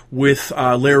Diviners with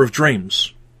Lair of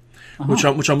Dreams, which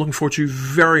I'm looking forward to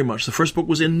very much. The first book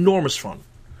was enormous fun,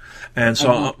 and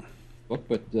so.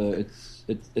 But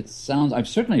it sounds. I've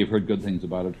certainly heard good things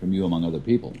about it from you, among other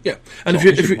people. Yeah, and so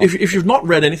if you've not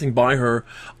read anything by her,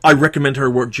 I recommend her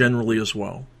work generally as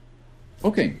well.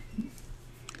 Okay.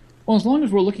 Well, as long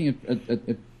as we're looking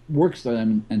at works that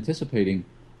I'm anticipating,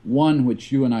 One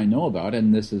which you and I know about,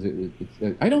 and this is,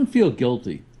 I don't feel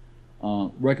guilty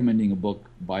recommending a book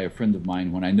by a friend of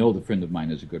mine when I know the friend of mine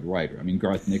is a good writer. I mean,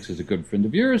 Garth Nix is a good friend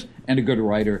of yours and a good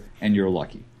writer, and you're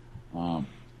lucky.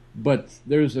 But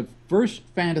there's a first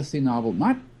fantasy novel,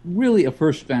 not really a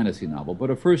first fantasy novel, but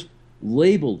a first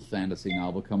labeled fantasy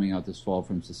novel coming out this fall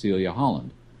from Cecilia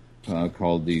Holland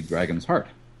called The Dragon's Heart.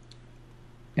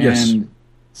 Yes. And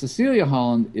Cecilia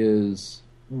Holland is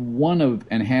one of,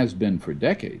 and has been for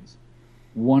decades,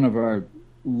 one of our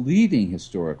leading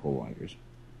historical writers,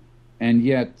 and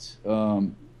yet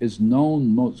is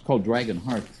known, it's called Dragon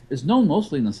Heart, is known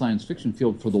mostly in the science fiction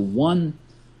field for the one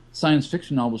science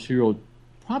fiction novel she wrote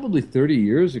probably 30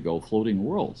 years ago, Floating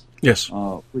Worlds. Yes.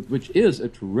 Which is a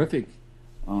terrific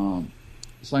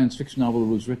science fiction novel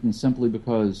that was written simply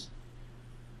because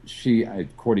she,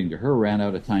 according to her, ran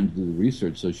out of time to do the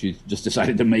research, so she just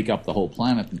decided to make up the whole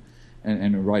planet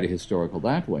and write a historical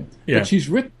that way. Yeah. But she's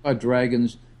written about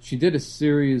dragons. She did a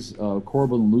series,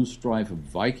 Corbin and Loosestrife, of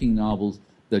Viking novels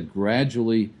that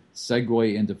gradually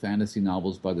segue into fantasy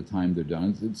novels by the time they're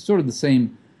done. It's sort of the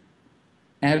same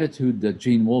attitude that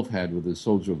Gene Wolfe had with his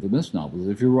Soldier of the Mist novels.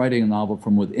 If you're writing a novel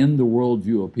from within the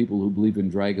worldview of people who believe in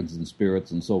dragons and spirits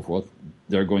and so forth,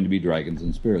 there are going to be dragons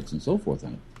and spirits and so forth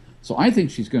in it. So I think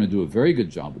she's going to do a very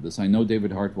good job with this. I know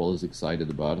David Hartwell is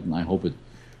excited about it, and I hope it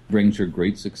brings her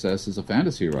great success as a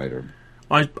fantasy writer.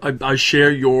 I share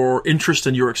your interest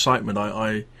and your excitement.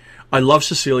 I love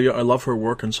Cecilia. I love her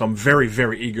work, and so I'm very,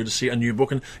 very eager to see a new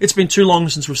book. And it's been too long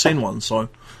since we've seen one, so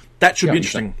that should be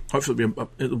interesting. Hopefully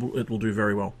it will do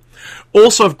very well.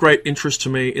 Also of great interest to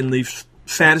me in the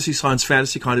fantasy, science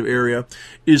fantasy kind of area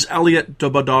is Aliette de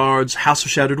Bodard's House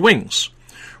of Shattered Wings,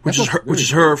 which is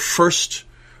her first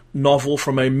novel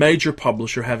from a major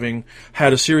publisher, having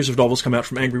had a series of novels come out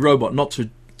from Angry Robot. Not to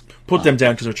put them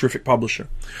down because they're a terrific publisher,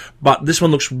 but this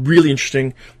one looks really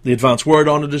interesting. The advanced word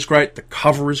on it is great, the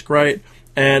cover is great,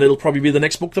 and it'll probably be the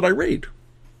next book that I read.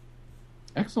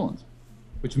 Excellent.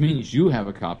 Which means you have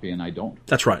a copy and I don't.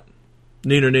 That's right.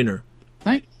 Neener.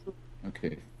 Thanks.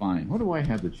 Okay, fine. What do I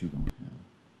have that you don't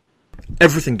have?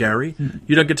 Everything, Gary.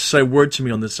 You don't get to say a word to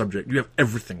me on this subject. You have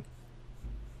everything.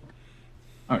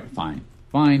 All right, fine.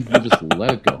 We'll just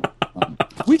let it go.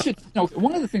 We should.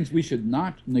 One of the things we should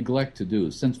not neglect to do,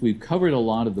 since we've covered a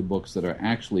lot of the books that are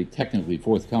actually technically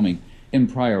forthcoming in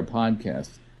prior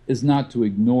podcasts, is not to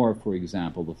ignore, for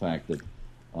example, the fact that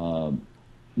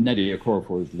Nnedi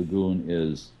Okorafor's Lagoon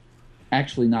is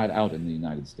actually not out in the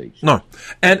United States. No.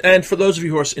 And for those of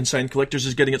you who are insane collectors,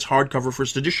 is getting its hardcover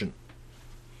first edition.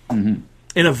 Mm-hmm.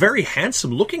 In a very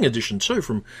handsome-looking edition, too,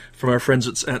 from our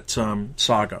friends at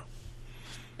Saga.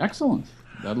 Excellent.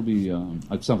 That'll be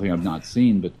something I've not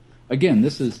seen. But, again,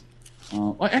 this is...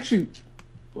 let's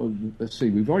see.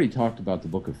 We've already talked about the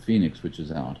Book of Phoenix, which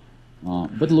is out.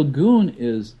 But Lagoon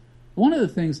is... One of the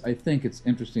things I think it's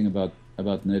interesting about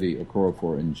Nnedi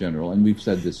Okorafor in general, and we've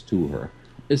said this to her,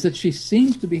 is that she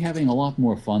seems to be having a lot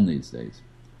more fun these days.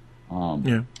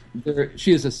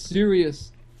 She is a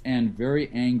serious and very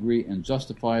angry and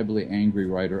justifiably angry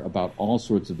writer about all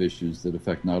sorts of issues that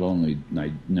affect not only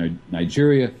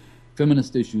Nigeria,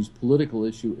 feminist issues, political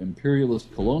issue,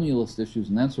 imperialist, colonialist issues,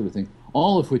 and that sort of thing,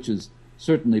 all of which is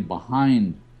certainly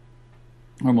behind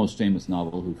our most famous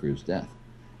novel, Who Fears Death.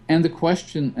 And the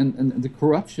question, and the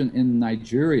corruption in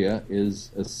Nigeria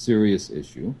is a serious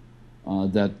issue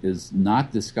that is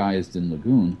not disguised in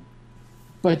Lagoon.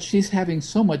 But she's having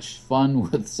so much fun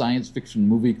with science fiction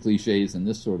movie cliches and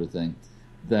this sort of thing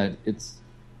that it's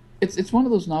one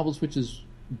of those novels which is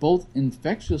both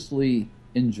infectiously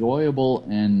enjoyable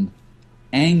and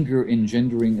anger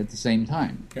engendering at the same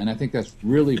time. And I think that's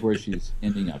really where she's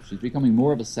ending up. She's becoming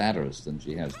more of a satirist than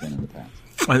she has been in the past.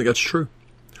 I think that's true.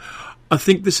 I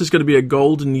think this is going to be a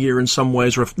golden year in some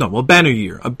ways, or a banner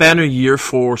year. A banner year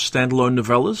for standalone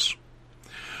novellas.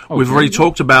 Okay. We've already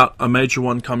talked about a major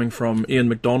one coming from Ian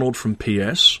MacDonald from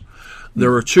PS.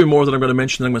 There are two more that I'm going to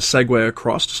mention, then I'm going to segue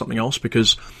across to something else,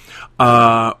 because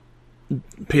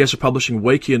PS are publishing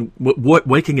Waking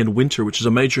in Winter, which is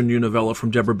a major new novella from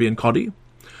Deborah Biancotti,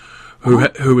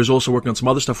 who is also working on some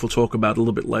other stuff we'll talk about a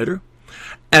little bit later,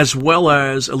 as well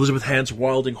as Elizabeth Hand's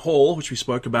Wilding Hall, which we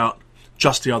spoke about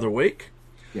just the other week,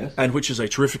 yes, and which is a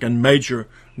terrific and major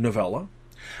novella.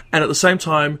 And at the same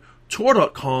time,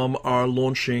 Tor.com are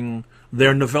launching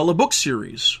their novella book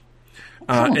series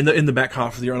in the back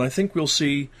half of the year, and I think we'll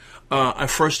see a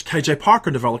first KJ Parker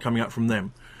novella coming out from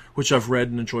them, which I've read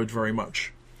and enjoyed very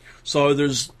much. So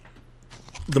there's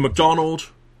the MacDonald,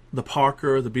 the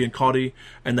Parker, the Biancotti,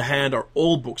 and the Hand are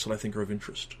all books that I think are of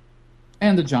interest.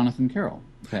 And the Jonathan Carroll.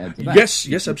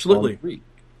 Yes, absolutely.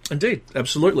 Indeed,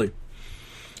 absolutely.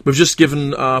 We've just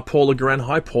given Paula Garan,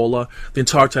 hi Paula, the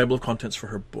entire table of contents for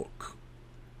her book.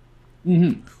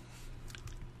 Mm-hmm.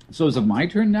 So is it my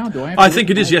turn now? Do I? I think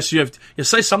it is. Yes, you have. You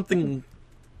say something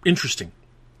interesting.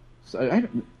 So,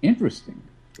 interesting.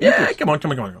 Yeah, come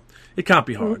on. It can't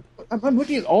be hard. I'm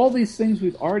looking at all these things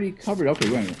we've already covered. Okay,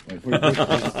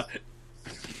 wait.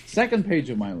 Second page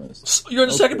of my list. You're on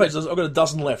the second page. I've got a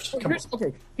dozen left. Come on.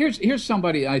 Okay, here's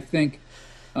somebody I think,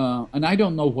 and I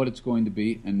don't know what it's going to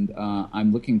be, and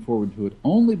I'm looking forward to it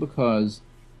only because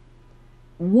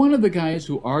one of the guys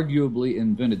who arguably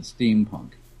invented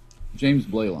steampunk, James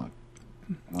Blaylock,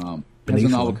 has a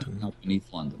novel coming out,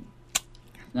 Beneath London.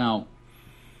 Now,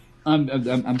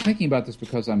 I'm thinking about this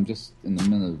because I'm just in the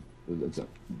middle of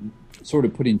sort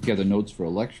of putting together notes for a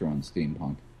lecture on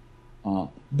steampunk.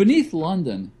 Beneath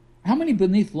London, how many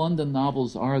Beneath London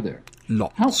novels are there?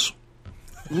 Lots.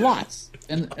 Lots.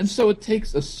 And so it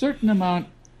takes a certain amount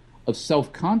of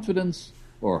self-confidence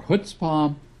or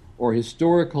chutzpah or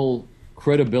historical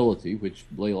credibility, which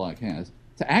Blaylock has,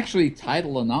 to actually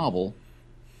title a novel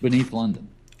Beneath London.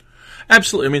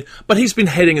 Absolutely. I mean, but he's been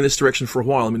heading in this direction for a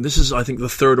while. I mean, this is, I think, the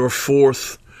third or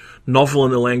fourth novel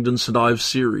in the Langdon St. Ives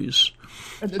series.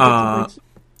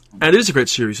 And it is a great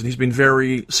series, and he's been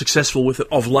very successful with it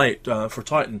of late for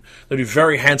Titan. They do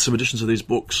very handsome editions of these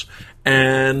books.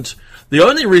 And the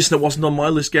only reason it wasn't on my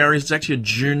list, Gary, is it's actually a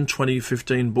June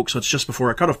 2015 book, so it's just before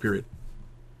our cutoff period.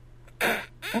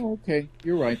 Oh, okay.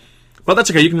 You're right. But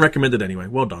that's okay. You can recommend it anyway.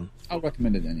 Well done. I'll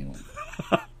recommend it anyway.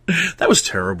 That was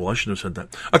terrible. I shouldn't have said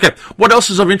that. Okay, what else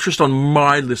is of interest on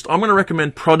my list? I'm going to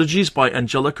recommend Prodigies by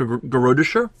Angelica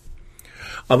Gorodischer.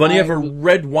 I've only ever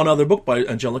read one other book by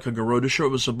Angelica Gorodischer. It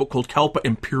was a book called Kalpa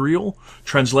Imperial,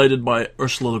 translated by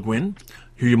Ursula Le Guin,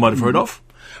 who you might have heard of.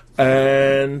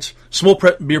 And Small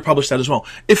Beer published that as well.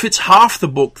 If it's half the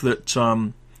book that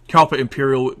Kalpa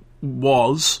Imperial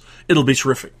was, it'll be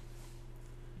terrific.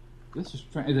 This is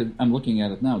I'm looking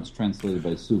at it now. It's translated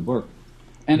by Sue Burke.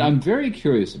 And I'm very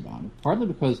curious about it, partly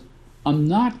because I'm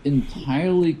not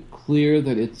entirely clear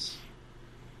that it's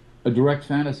a direct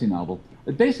fantasy novel.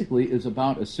 It basically is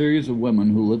about a series of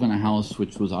women who live in a house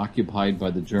which was occupied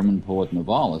by the German poet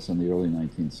Novalis in the early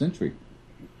 19th century.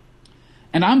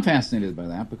 And I'm fascinated by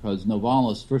that because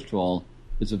Novalis, first of all,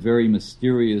 is a very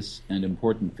mysterious and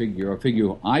important figure, a figure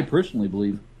who I personally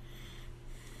believe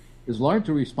is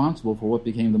largely responsible for what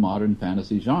became the modern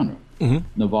fantasy genre.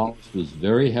 Mm-hmm. Novalis was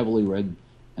very heavily read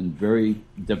and very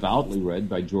devoutly read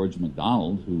by George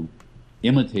MacDonald, who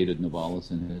imitated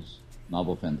Novalis in his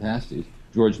novel Phantastes.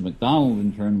 George MacDonald,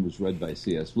 in turn, was read by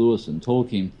C.S. Lewis and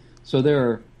Tolkien. So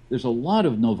there's a lot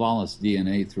of Novalis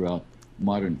DNA throughout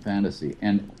modern fantasy.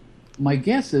 And my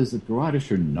guess is that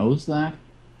Gorodischer knows that,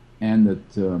 and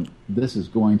that this is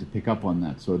going to pick up on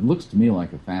that. So it looks to me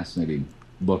like a fascinating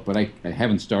book, but I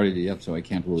haven't started it yet, so I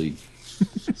can't really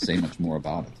say much more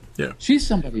about it. Yeah. She's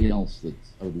somebody else that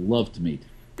I would love to meet.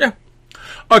 Yeah.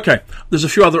 Okay. There's a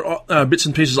few other bits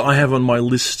and pieces I have on my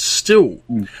list still.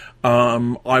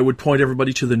 I would point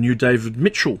everybody to the new David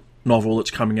Mitchell novel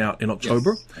that's coming out in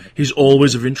October. Yes. He's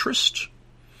always of interest.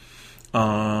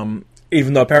 Even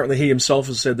though apparently he himself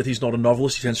has said that he's not a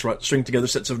novelist, he tends to string together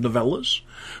sets of novellas.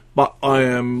 But I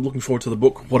am looking forward to the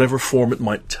book, whatever form it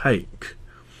might take.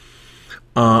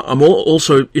 I'm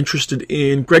also interested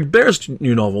in Greg Bear's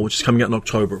new novel, which is coming out in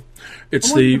October.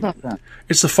 It's the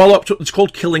follow-up to, it's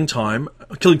called Killing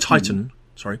Titan.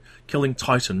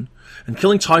 And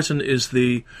Killing Titan is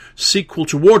the sequel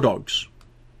to War Dogs.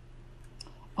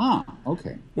 Ah,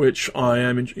 okay. Which I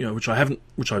am,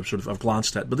 I've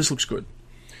glanced at, but this looks good.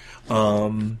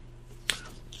 One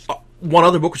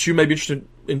other book which you may be interested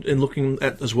in looking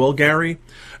at as well, Gary.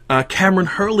 Cameron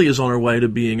Hurley is on her way to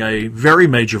being a very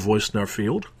major voice in our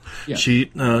field. Yes. She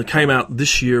came out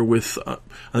this year with, I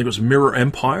think it was Mirror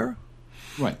Empire.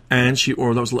 Right. And that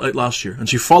was late last year. And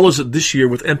she follows it this year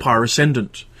with Empire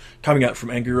Ascendant, coming out from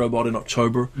Angry Robot in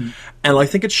October. And I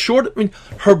think it's short. I mean,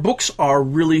 her books are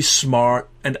really smart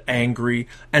and angry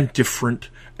and different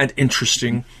and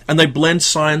interesting, and they blend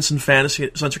science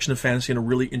fiction and fantasy in a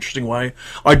really interesting way.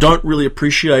 I don't really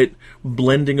appreciate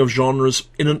blending of genres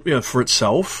for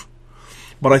itself,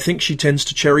 but I think she tends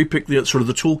to cherry pick the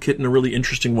toolkit in a really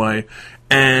interesting way.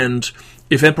 And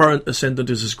if Empire Ascendant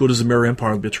is as good as The Mirror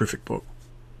Empire, it'll be a terrific book.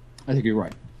 I think you're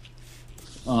right.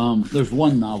 There's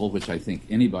one novel which I think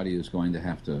anybody is going to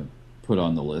have to put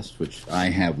on the list, which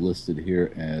I have listed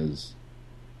here as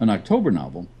an October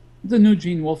novel. The new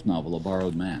Gene Wolfe novel, A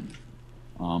Borrowed Man.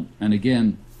 And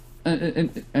again,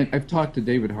 and I've talked to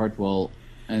David Hartwell,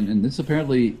 and this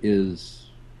apparently is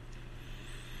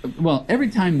Well, every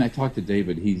time I talk to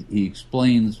David, he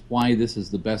explains why this is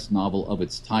the best novel of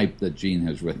its type that Gene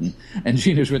has written, and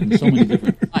Gene has written so many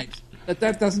different types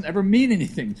that doesn't ever mean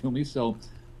anything to me. So,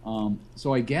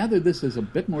 so I gather this is a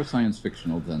bit more science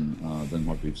fictional than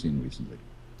what we've seen recently.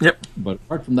 Yep. But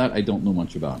apart from that, I don't know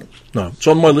much about it. No, it's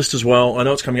on my list as well. I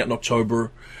know it's coming out in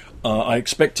October. I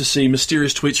expect to see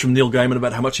mysterious tweets from Neil Gaiman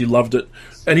about how much he loved it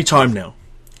any time now,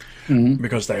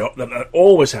 because that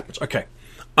always happens. Okay.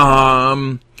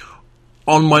 On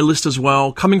my list as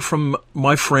well, coming from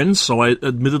my friends, so I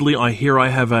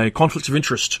have a conflict of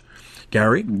interest,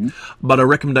 Gary, but a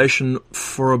recommendation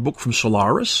for a book from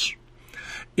Solaris.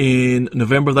 In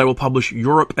November, they will publish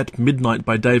Europe at Midnight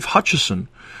by Dave Hutchison,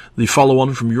 the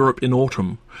follow-on from Europe in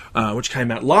Autumn, which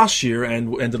came out last year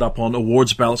and ended up on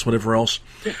awards ballots, whatever else,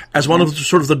 as one of the,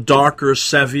 sort of the darker,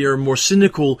 savvier, more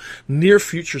cynical,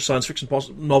 near-future science fiction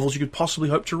novels you could possibly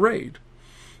hope to read.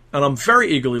 And I'm very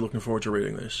eagerly looking forward to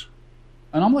reading this.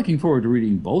 And I'm looking forward to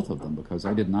reading both of them because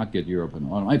I did not get Europe in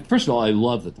Autumn. First of all, I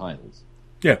love the titles.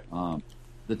 Yeah.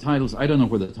 The titles, I don't know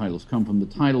where the titles come from. The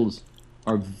titles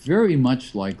are very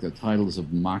much like the titles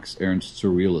of Max Ernst's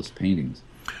surrealist paintings.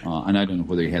 And I don't know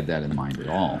whether he had that in mind at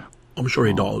all. I'm sure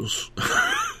he does.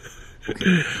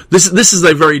 Okay. This is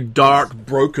a very dark,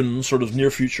 broken sort of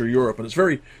near-future Europe, and it's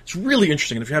really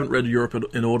interesting. And if you haven't read Europe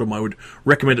in Autumn, I would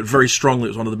recommend it very strongly. It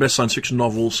was one of the best science fiction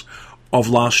novels of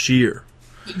last year.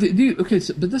 But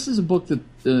this is a book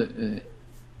that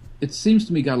it seems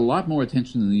to me got a lot more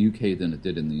attention in the UK than it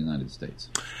did in the United States.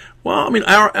 Well, I mean,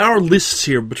 our lists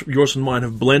here, yours and mine,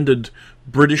 have blended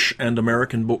British and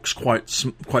American books quite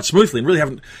smoothly, and really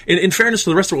haven't, in fairness to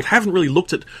the rest of the world, haven't really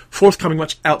looked at forthcoming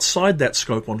much outside that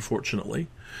scope, unfortunately.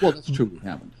 Well, that's true, we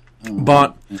haven't.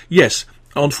 But, yes,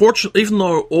 unfortunately, even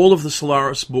though all of the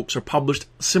Solaris books are published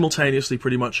simultaneously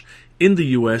pretty much in the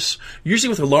US, usually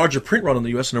with a larger print run in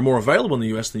the US and are more available in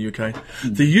the US than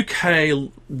the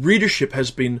UK readership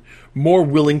has been more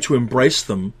willing to embrace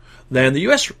them than the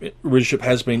US readership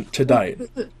has been to date.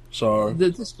 So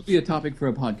this could be a topic for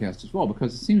a podcast as well,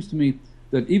 because it seems to me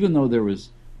that even though there was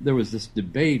this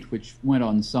debate which went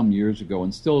on some years ago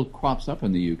and still crops up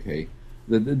in the UK,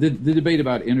 the debate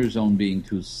about Interzone being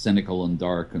too cynical and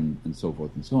dark and so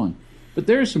forth and so on. But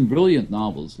there are some brilliant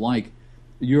novels like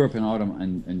Europe in Autumn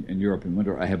and Europe in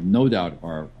Winter, I have no doubt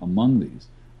are among these.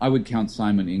 I would count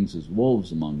Simon Ing's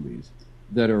Wolves among these,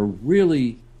 that are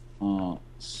really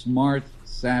smart,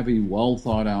 savvy, well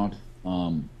thought out,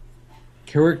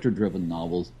 character-driven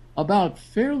novels about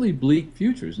fairly bleak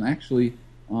futures. And actually,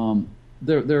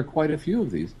 there are quite a few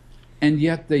of these. And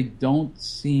yet they don't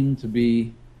seem to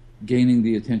be gaining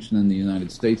the attention in the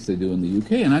United States they do in the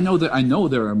UK. And I know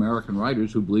there are American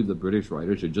writers who believe that British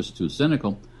writers are just too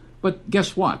cynical. But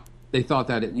guess what? They thought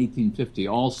that in 1850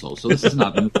 also. So this is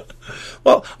not new.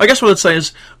 Well, I guess what I'd say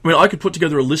is, I mean, I could put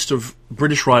together a list of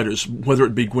British writers, whether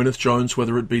it be Gwyneth Jones,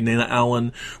 whether it be Nina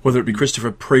Allen, whether it be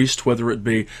Christopher Priest, whether it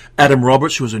be Adam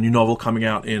Roberts, who has a new novel coming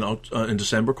out in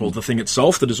December called The Thing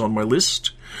Itself that is on my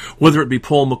list, whether it be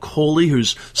Paul Macaulay,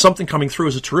 who's Something Coming Through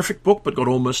as a terrific book but got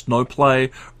almost no play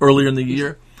earlier in the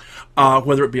year,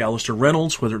 whether it be Alistair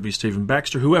Reynolds, whether it be Stephen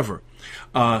Baxter, whoever.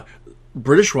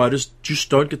 British writers just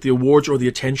don't get the awards or the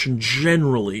attention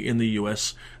generally in the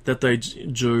US that they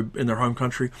do in their home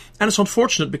country. And it's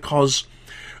unfortunate because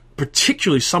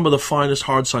particularly some of the finest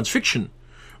hard science fiction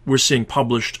we're seeing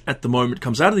published at the moment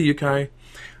comes out of the UK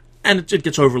and it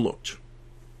gets overlooked.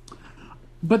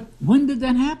 But when did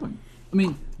that happen? I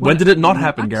mean, when did it not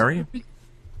happen, Gary?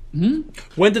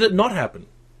 When did it not happen?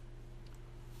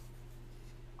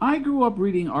 I grew up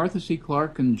reading Arthur C.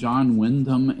 Clarke and John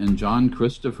Wyndham and John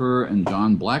Christopher and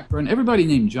John Blackburn. Everybody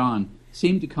named John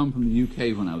seemed to come from the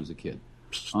UK when I was a kid.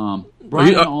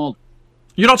 Brian Aldiss.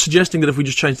 You're not suggesting that if we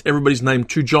just changed everybody's name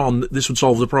to John, this would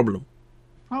solve the problem?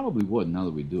 Probably would, now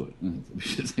that we do it. We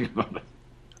should think about it.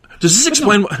 Does this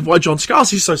explain why John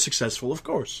Scalzi is so successful? Of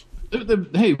course.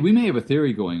 Hey, we may have a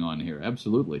theory going on here,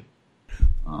 absolutely.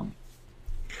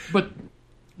 But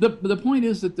the point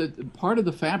is that the part of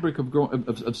the fabric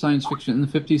of science fiction in the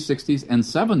 50s, 60s, and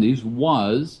 70s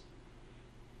was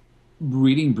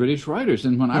reading British writers.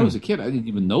 And when I was a kid, I didn't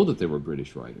even know that they were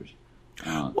British writers.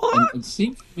 And it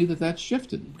seems to me that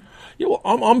shifted. Yeah, well,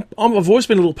 I've always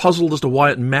been a little puzzled as to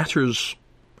why it matters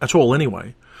at all.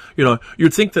 Anyway, you know,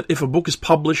 you'd think that if a book is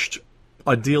published,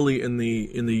 ideally in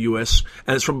the US,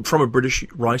 and it's from a British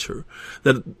writer,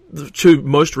 that to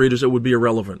most readers it would be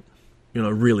irrelevant. You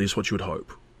know, really is what you would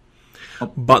hope.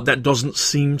 But that doesn't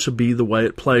seem to be the way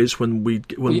it plays when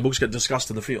the books get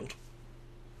discussed in the field.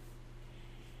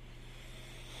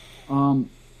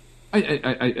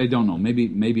 I don't know.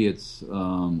 Maybe it's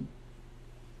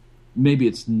maybe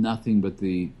it's nothing but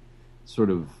the sort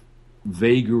of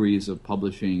vagaries of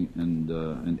publishing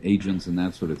and agents and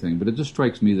that sort of thing. But it just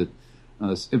strikes me that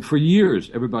for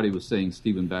years everybody was saying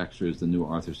Stephen Baxter is the new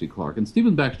Arthur C. Clarke, and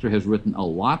Stephen Baxter has written a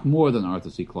lot more than Arthur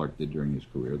C. Clarke did during his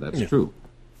career. That's true,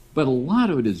 but a lot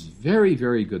of it is very,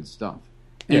 very good stuff.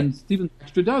 And Stephen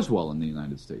Baxter does well in the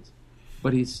United States,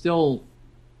 but he still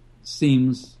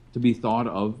seems to be thought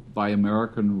of by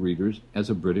American readers as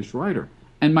a British writer.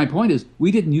 And my point is,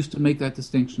 we didn't used to make that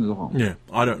distinction at all. Yeah,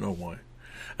 I don't know why.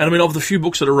 And I mean, of the few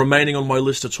books that are remaining on my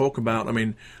list to talk about, I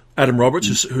mean, Adam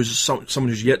Roberts, who's someone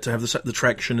who's yet to have the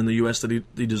traction in the US that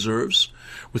he deserves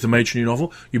with a major new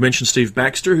novel. You mentioned Steve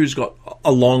Baxter, who's got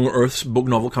a Long Earths book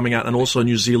novel coming out and also a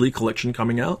New Zealand collection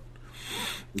coming out.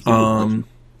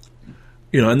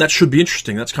 You know, and that should be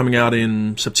interesting. That's coming out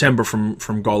in September from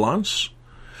Golans,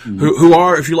 who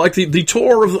are, if you like, the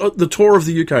tour of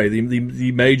the UK,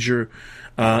 the major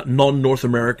non-North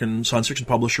American science fiction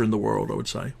publisher in the world, I would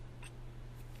say.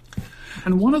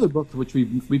 And one other book, which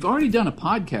we've already done a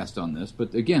podcast on this,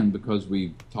 but again, because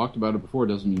we talked about it before,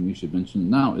 doesn't mean we should mention it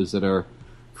now, is that our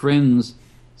friends,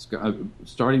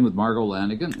 starting with Margot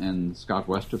Lanigan and Scott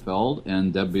Westerfeld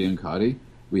and Deb Biancotti,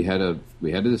 we had a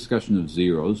discussion of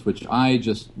Zeros, which I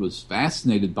just was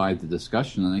fascinated by the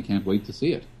discussion, and I can't wait to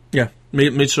see it. Yeah,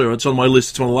 me too. It's on my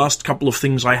list. It's one of the last couple of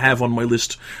things I have on my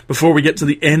list before we get to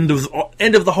the end of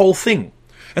the whole thing.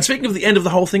 And speaking of the end of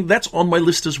the whole thing, that's on my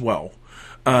list as well.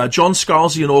 John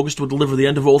Scalzi in August will deliver The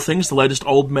End of All Things, the latest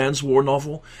Old Man's War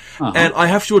novel. And I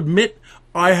have to admit,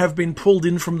 I have been pulled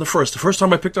in from the first. The first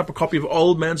time I picked up a copy of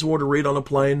Old Man's War to read on a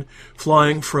plane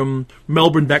flying from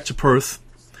Melbourne back to Perth,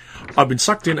 I've been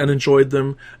sucked in and enjoyed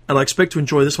them, and I expect to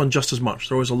enjoy this one just as much.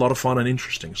 They're always a lot of fun and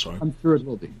interesting. So I'm sure it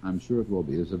will be.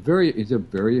 He's a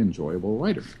very enjoyable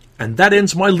writer. And that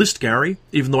ends my list, Gary,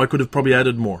 even though I could have probably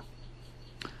added more.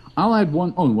 I'll add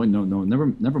one. Oh, wait, no,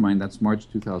 never mind. That's March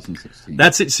 2016.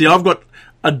 That's it. See, I've got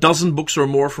a dozen books or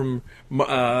more from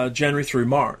January through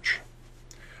March.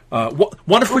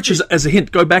 One of which is, as a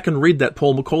hint, go back and read that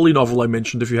Paul McCauley novel I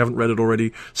mentioned if you haven't read it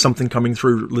already. Something Coming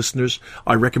Through, listeners.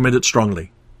 I recommend it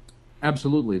strongly.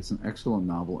 Absolutely, it's an excellent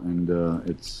novel, and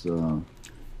it's kind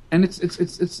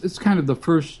of the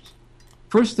first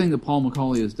thing that Paul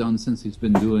McCauley has done since he's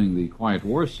been doing the Quiet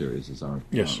War series, as we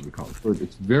call it.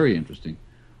 It's very interesting.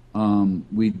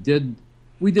 We did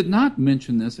not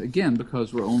mention this again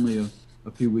because we're only a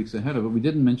few weeks ahead of it. We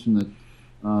didn't mention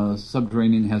that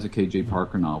Subterranean has a K.J.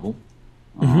 Parker novel,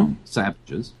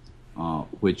 Savages,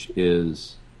 which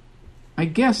is, I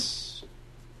guess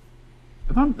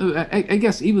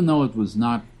even though it was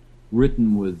not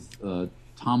written with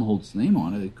Tom Holt's name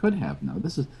on it, it could have now.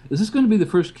 Is this going to be the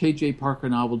first K.J. Parker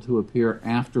novel to appear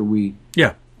after we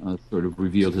sort of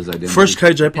revealed his identity? First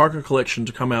K.J. Parker collection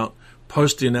to come out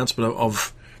post the announcement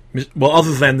of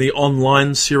other than the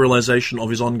online serialization of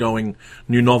his ongoing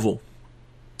new novel.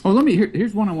 Oh,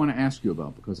 here's one I want to ask you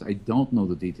about, because I don't know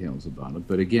the details about it.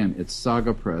 But again, it's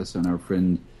Saga Press, and our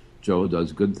friend Joe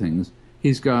does good things.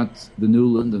 He's got the new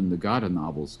Lyndon Nagata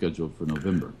novel scheduled for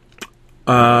November.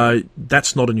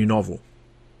 That's not a new novel.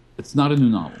 It's not a new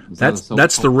novel.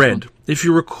 That's The Red. If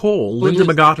you recall, Lyndon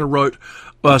Nagata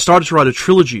started to write a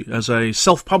trilogy as a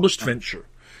self-published venture.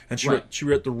 And she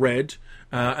wrote The Red,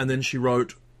 and then she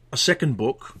wrote a second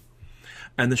book,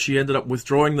 and then she ended up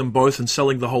withdrawing them both and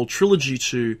selling the whole trilogy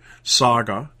to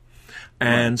Saga.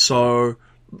 And so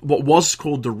what was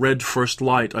called The Red First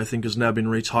Light, I think, has now been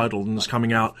retitled and is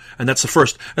coming out, and that's the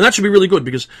first. And that should be really good,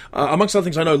 because amongst other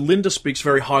things, I know Linda speaks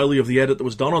very highly of the edit that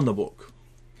was done on the book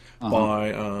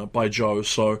by Joe.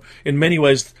 So in many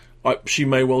ways, she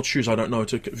may well choose, I don't know,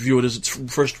 to view it as its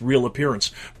first real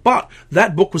appearance. But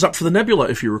that book was up for the Nebula,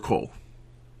 if you recall.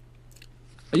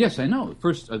 Yes, I know.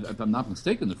 First, if I'm not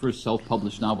mistaken, the first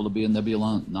self-published novel to be a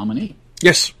Nebula nominee.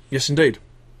 Yes, indeed.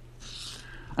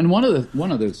 And one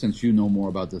of the, since you know more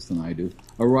about this than I do,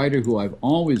 a writer who I've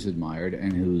always admired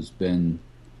and who's been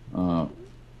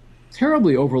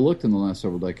terribly overlooked in the last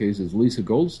several decades is Lisa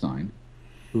Goldstein,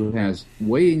 who has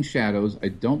Weighing Shadows. I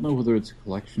don't know whether it's a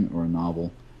collection or a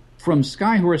novel, from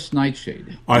Skyhorse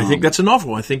Nightshade. I think that's a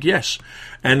novel. I think yes,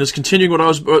 and it's continuing what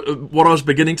I was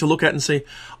beginning to look at and see.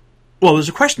 Well, there's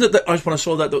a question that when I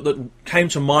saw that came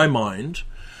to my mind,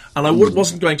 and I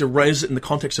wasn't going to raise it in the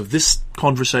context of this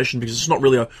conversation because it's not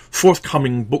really a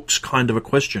forthcoming books kind of a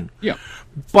question. Yeah.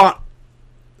 But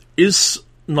is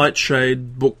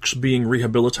Nightshade books being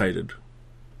rehabilitated?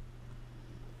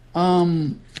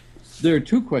 There are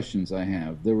two questions I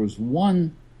have. There was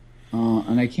one,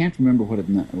 and I can't remember what it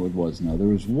was now. There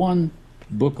was one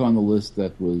book on the list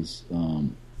that was,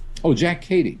 Jack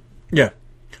Cady. Yeah,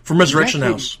 from Resurrection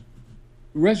House.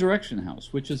 Resurrection House,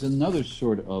 which is another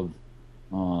sort of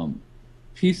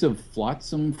piece of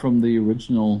flotsam from the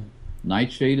original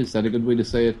Nightshade. Is that a good way to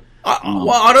say it? Well,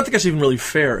 I don't think that's even really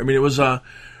fair. I mean, it was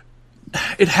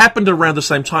it happened around the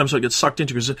same time, so it gets sucked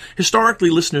into. Because historically,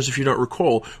 listeners, if you don't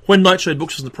recall, when Nightshade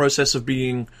Books was in the process of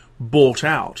being bought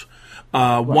out,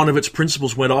 one of its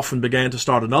principals went off and began to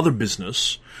start another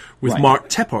business with Mark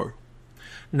Teppo.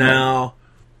 Now,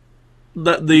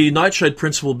 the Nightshade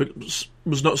principal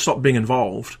was not stopped being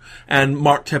involved, and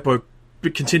Mark Teppo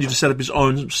continued to set up his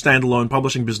own standalone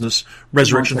publishing business,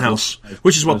 Resurrection House,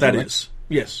 which is what that is.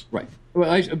 Yes. Right.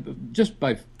 Well, just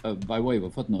by way of a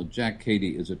footnote, Jack Cady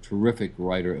is a terrific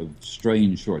writer of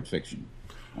strange short fiction.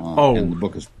 And the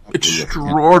book is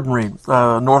extraordinary.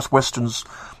 Northwestern's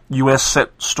U.S.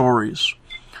 set stories.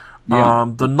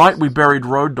 Yeah. The Night We Buried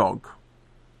Road Dog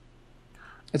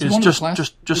is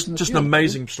just an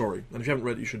amazing story. And if you haven't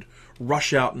read it, you should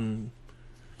rush out and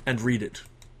read it,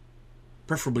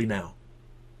 preferably now.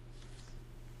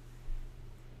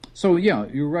 So yeah,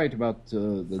 you're right about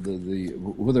the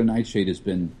whether Nightshade has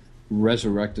been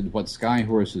resurrected, what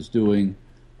Skyhorse is doing,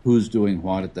 who's doing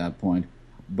what at that point.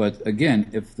 But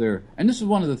again, if they're, and this is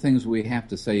one of the things we have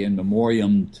to say in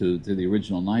memoriam to the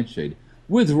original Nightshade,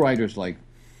 with writers like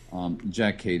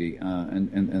Jack Cady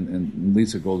and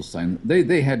Lisa Goldstein,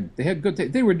 they had good.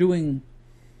 They were doing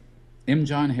M.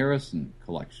 John Harrison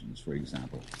collections, for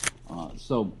example.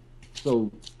 So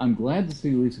I'm glad to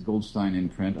see Lisa Goldstein in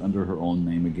print under her own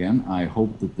name again. I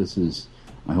hope that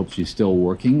I hope she's still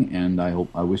working, and I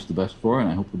wish the best for her, and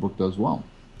I hope the book does well.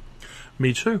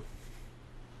 Me too.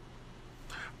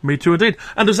 Me too, indeed.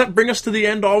 And does that bring us to the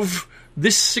end of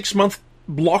this 6-month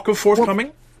block of forthcoming?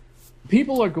 Well,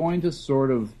 people are going to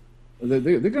sort of, they're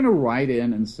going to write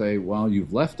in and say, well,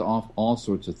 you've left off all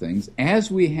sorts of things, as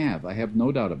we have. I have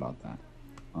no doubt about that.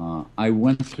 I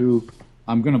went through,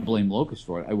 I'm going to blame Locust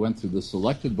for it, I went through the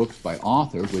selected books by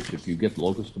author, which if you get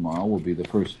Locust tomorrow will be the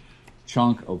first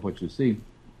chunk of what you see.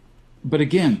 But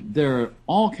again, there are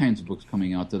all kinds of books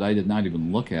coming out that I did not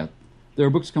even look at. There are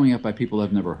books coming out by people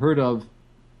I've never heard of.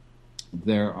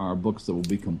 There are books that will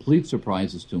be complete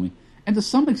surprises to me. And to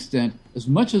some extent, as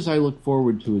much as I look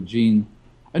forward to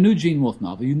a new Gene Wolfe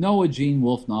novel, you know a Gene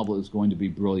Wolfe novel is going to be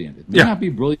brilliant. It may not be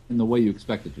brilliant in the way you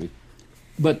expect it to be.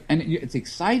 And it's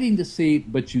exciting to see,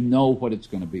 but you know what it's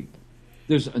going to be.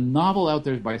 There's a novel out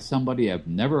there by somebody I've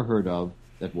never heard of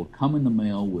that will come in the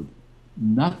mail with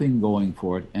nothing going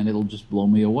for it, and it'll just blow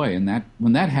me away. And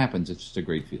when that happens, it's just a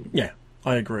great feeling. Yeah,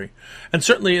 I agree. And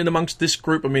certainly in amongst this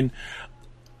group, I mean,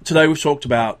 today we've talked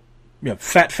about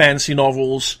fat fantasy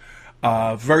novels,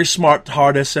 very smart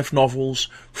hard SF novels,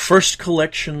 first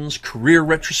collections, career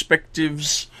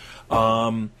retrospectives,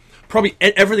 probably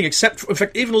everything except, in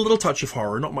fact, even a little touch of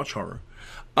horror, not much horror,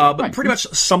 but pretty much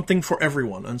something for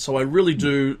everyone. And so I really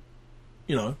do,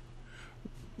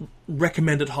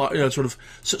 recommend it, sort of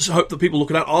so hope that people look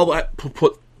at it. I'll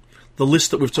put the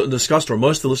list that we've discussed, or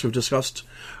most of the list we've discussed,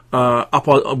 up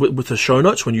with the show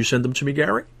notes when you send them to me,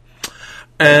 Gary.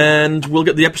 And we'll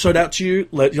get the episode out to you.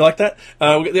 Do you like that?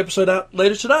 We'll get the episode out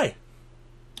later today.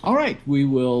 All right. We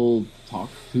will talk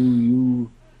to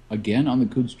you again on the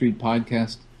Coode Street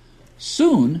podcast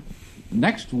soon.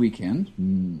 Next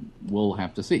weekend, we'll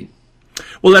have to see.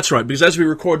 Well, that's right, because as we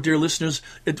record, dear listeners,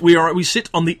 we sit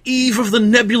on the eve of the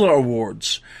Nebula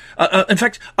Awards. In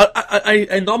fact,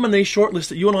 a nominee shortlist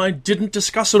that you and I didn't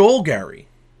discuss at all, Gary.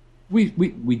 We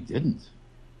didn't.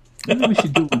 Maybe we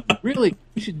should do one. Really,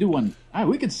 we should do one.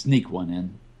 We could sneak one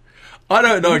in. I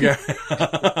don't know, Gary.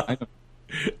 I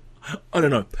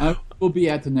don't know. We'll be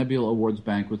at the Nebula Awards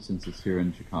banquet since it's here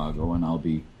in Chicago, and I'll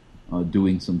be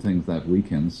doing some things that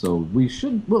weekend. So we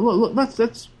should. Well,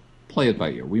 let's play it by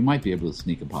ear. We might be able to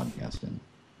sneak a podcast in.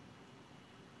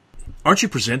 Aren't you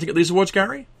presenting at these awards,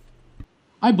 Gary?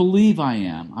 I believe I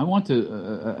am. I want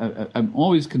to. I'm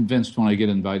always convinced when I get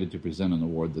invited to present an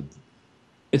award that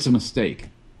it's a mistake.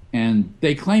 And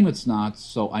they claim it's not,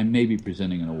 so I may be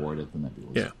presenting an award at the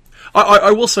Nebulas. Yeah.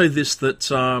 I will say this, that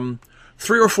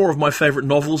 3 or 4 of my favourite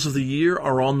novels of the year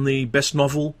are on the best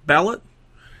novel ballot.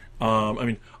 I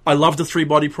mean, I loved The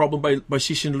Three-Body Problem by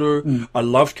Cixin Liu. I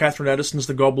loved Catherine Addison's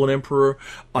The Goblin Emperor.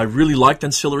 I really liked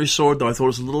Ancillary Sword, though I thought it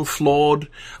was a little flawed.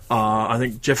 I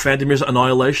think Jeff Vandermeer's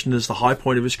Annihilation is the high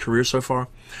point of his career so far.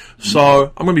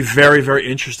 So I'm going to be very,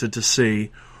 very interested to see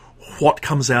what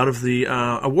comes out of the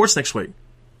awards next week.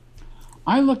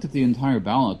 I looked at the entire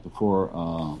ballot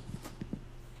before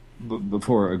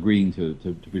agreeing to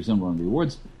present one of the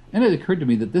awards, and it occurred to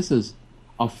me that this is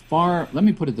let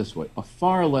me put it this way, a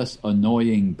far less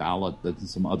annoying ballot than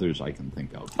some others I can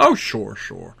think of. Oh, sure.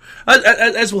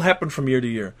 As will happen from year to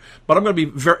year. But I'm going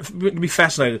to be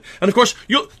fascinated. And of course,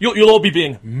 you'll all be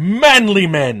being manly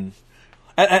men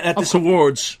at this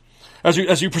awards as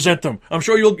you present them. I'm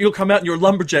sure you'll come out in your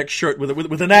lumberjack shirt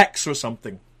with an axe or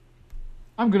something.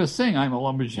 I'm going to sing I'm a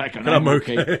lumberjack and I'm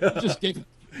okay.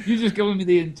 You just given me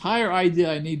the entire idea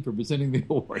I need for presenting the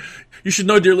award. You should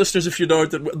know, dear listeners, if you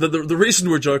don't, that the reason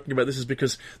we're joking about this is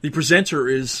because the presenter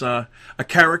is a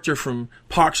character from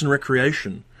Parks and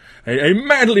Recreation. A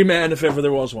manly man, if ever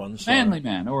there was one. So. Manly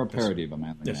man, or a parody of a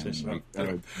manly man.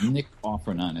 Yes. Nick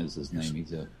Offerman is his name.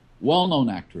 He's a well-known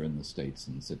actor in the States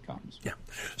in sitcoms. Yeah.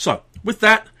 So, with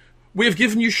that, we have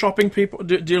given you shopping, people,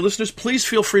 dear listeners. Please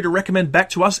feel free to recommend back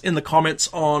to us in the comments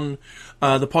on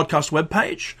the podcast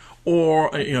webpage, or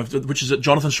which is at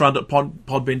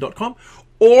jonathanstrand.podbean.com,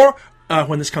 or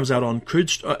when this comes out on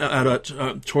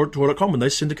at Tor.com when they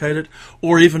syndicate it,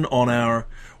 or even on our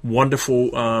wonderful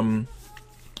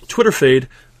Twitter feed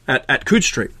at Coode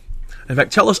Street. In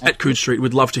fact, tell us at Coode Street.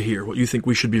 We'd love to hear what you think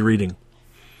we should be reading.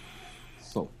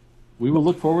 So, we will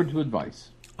look forward to advice.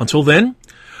 Until then,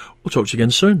 we'll talk to you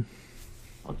again soon.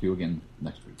 Talk to you again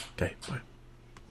next week. Okay, bye.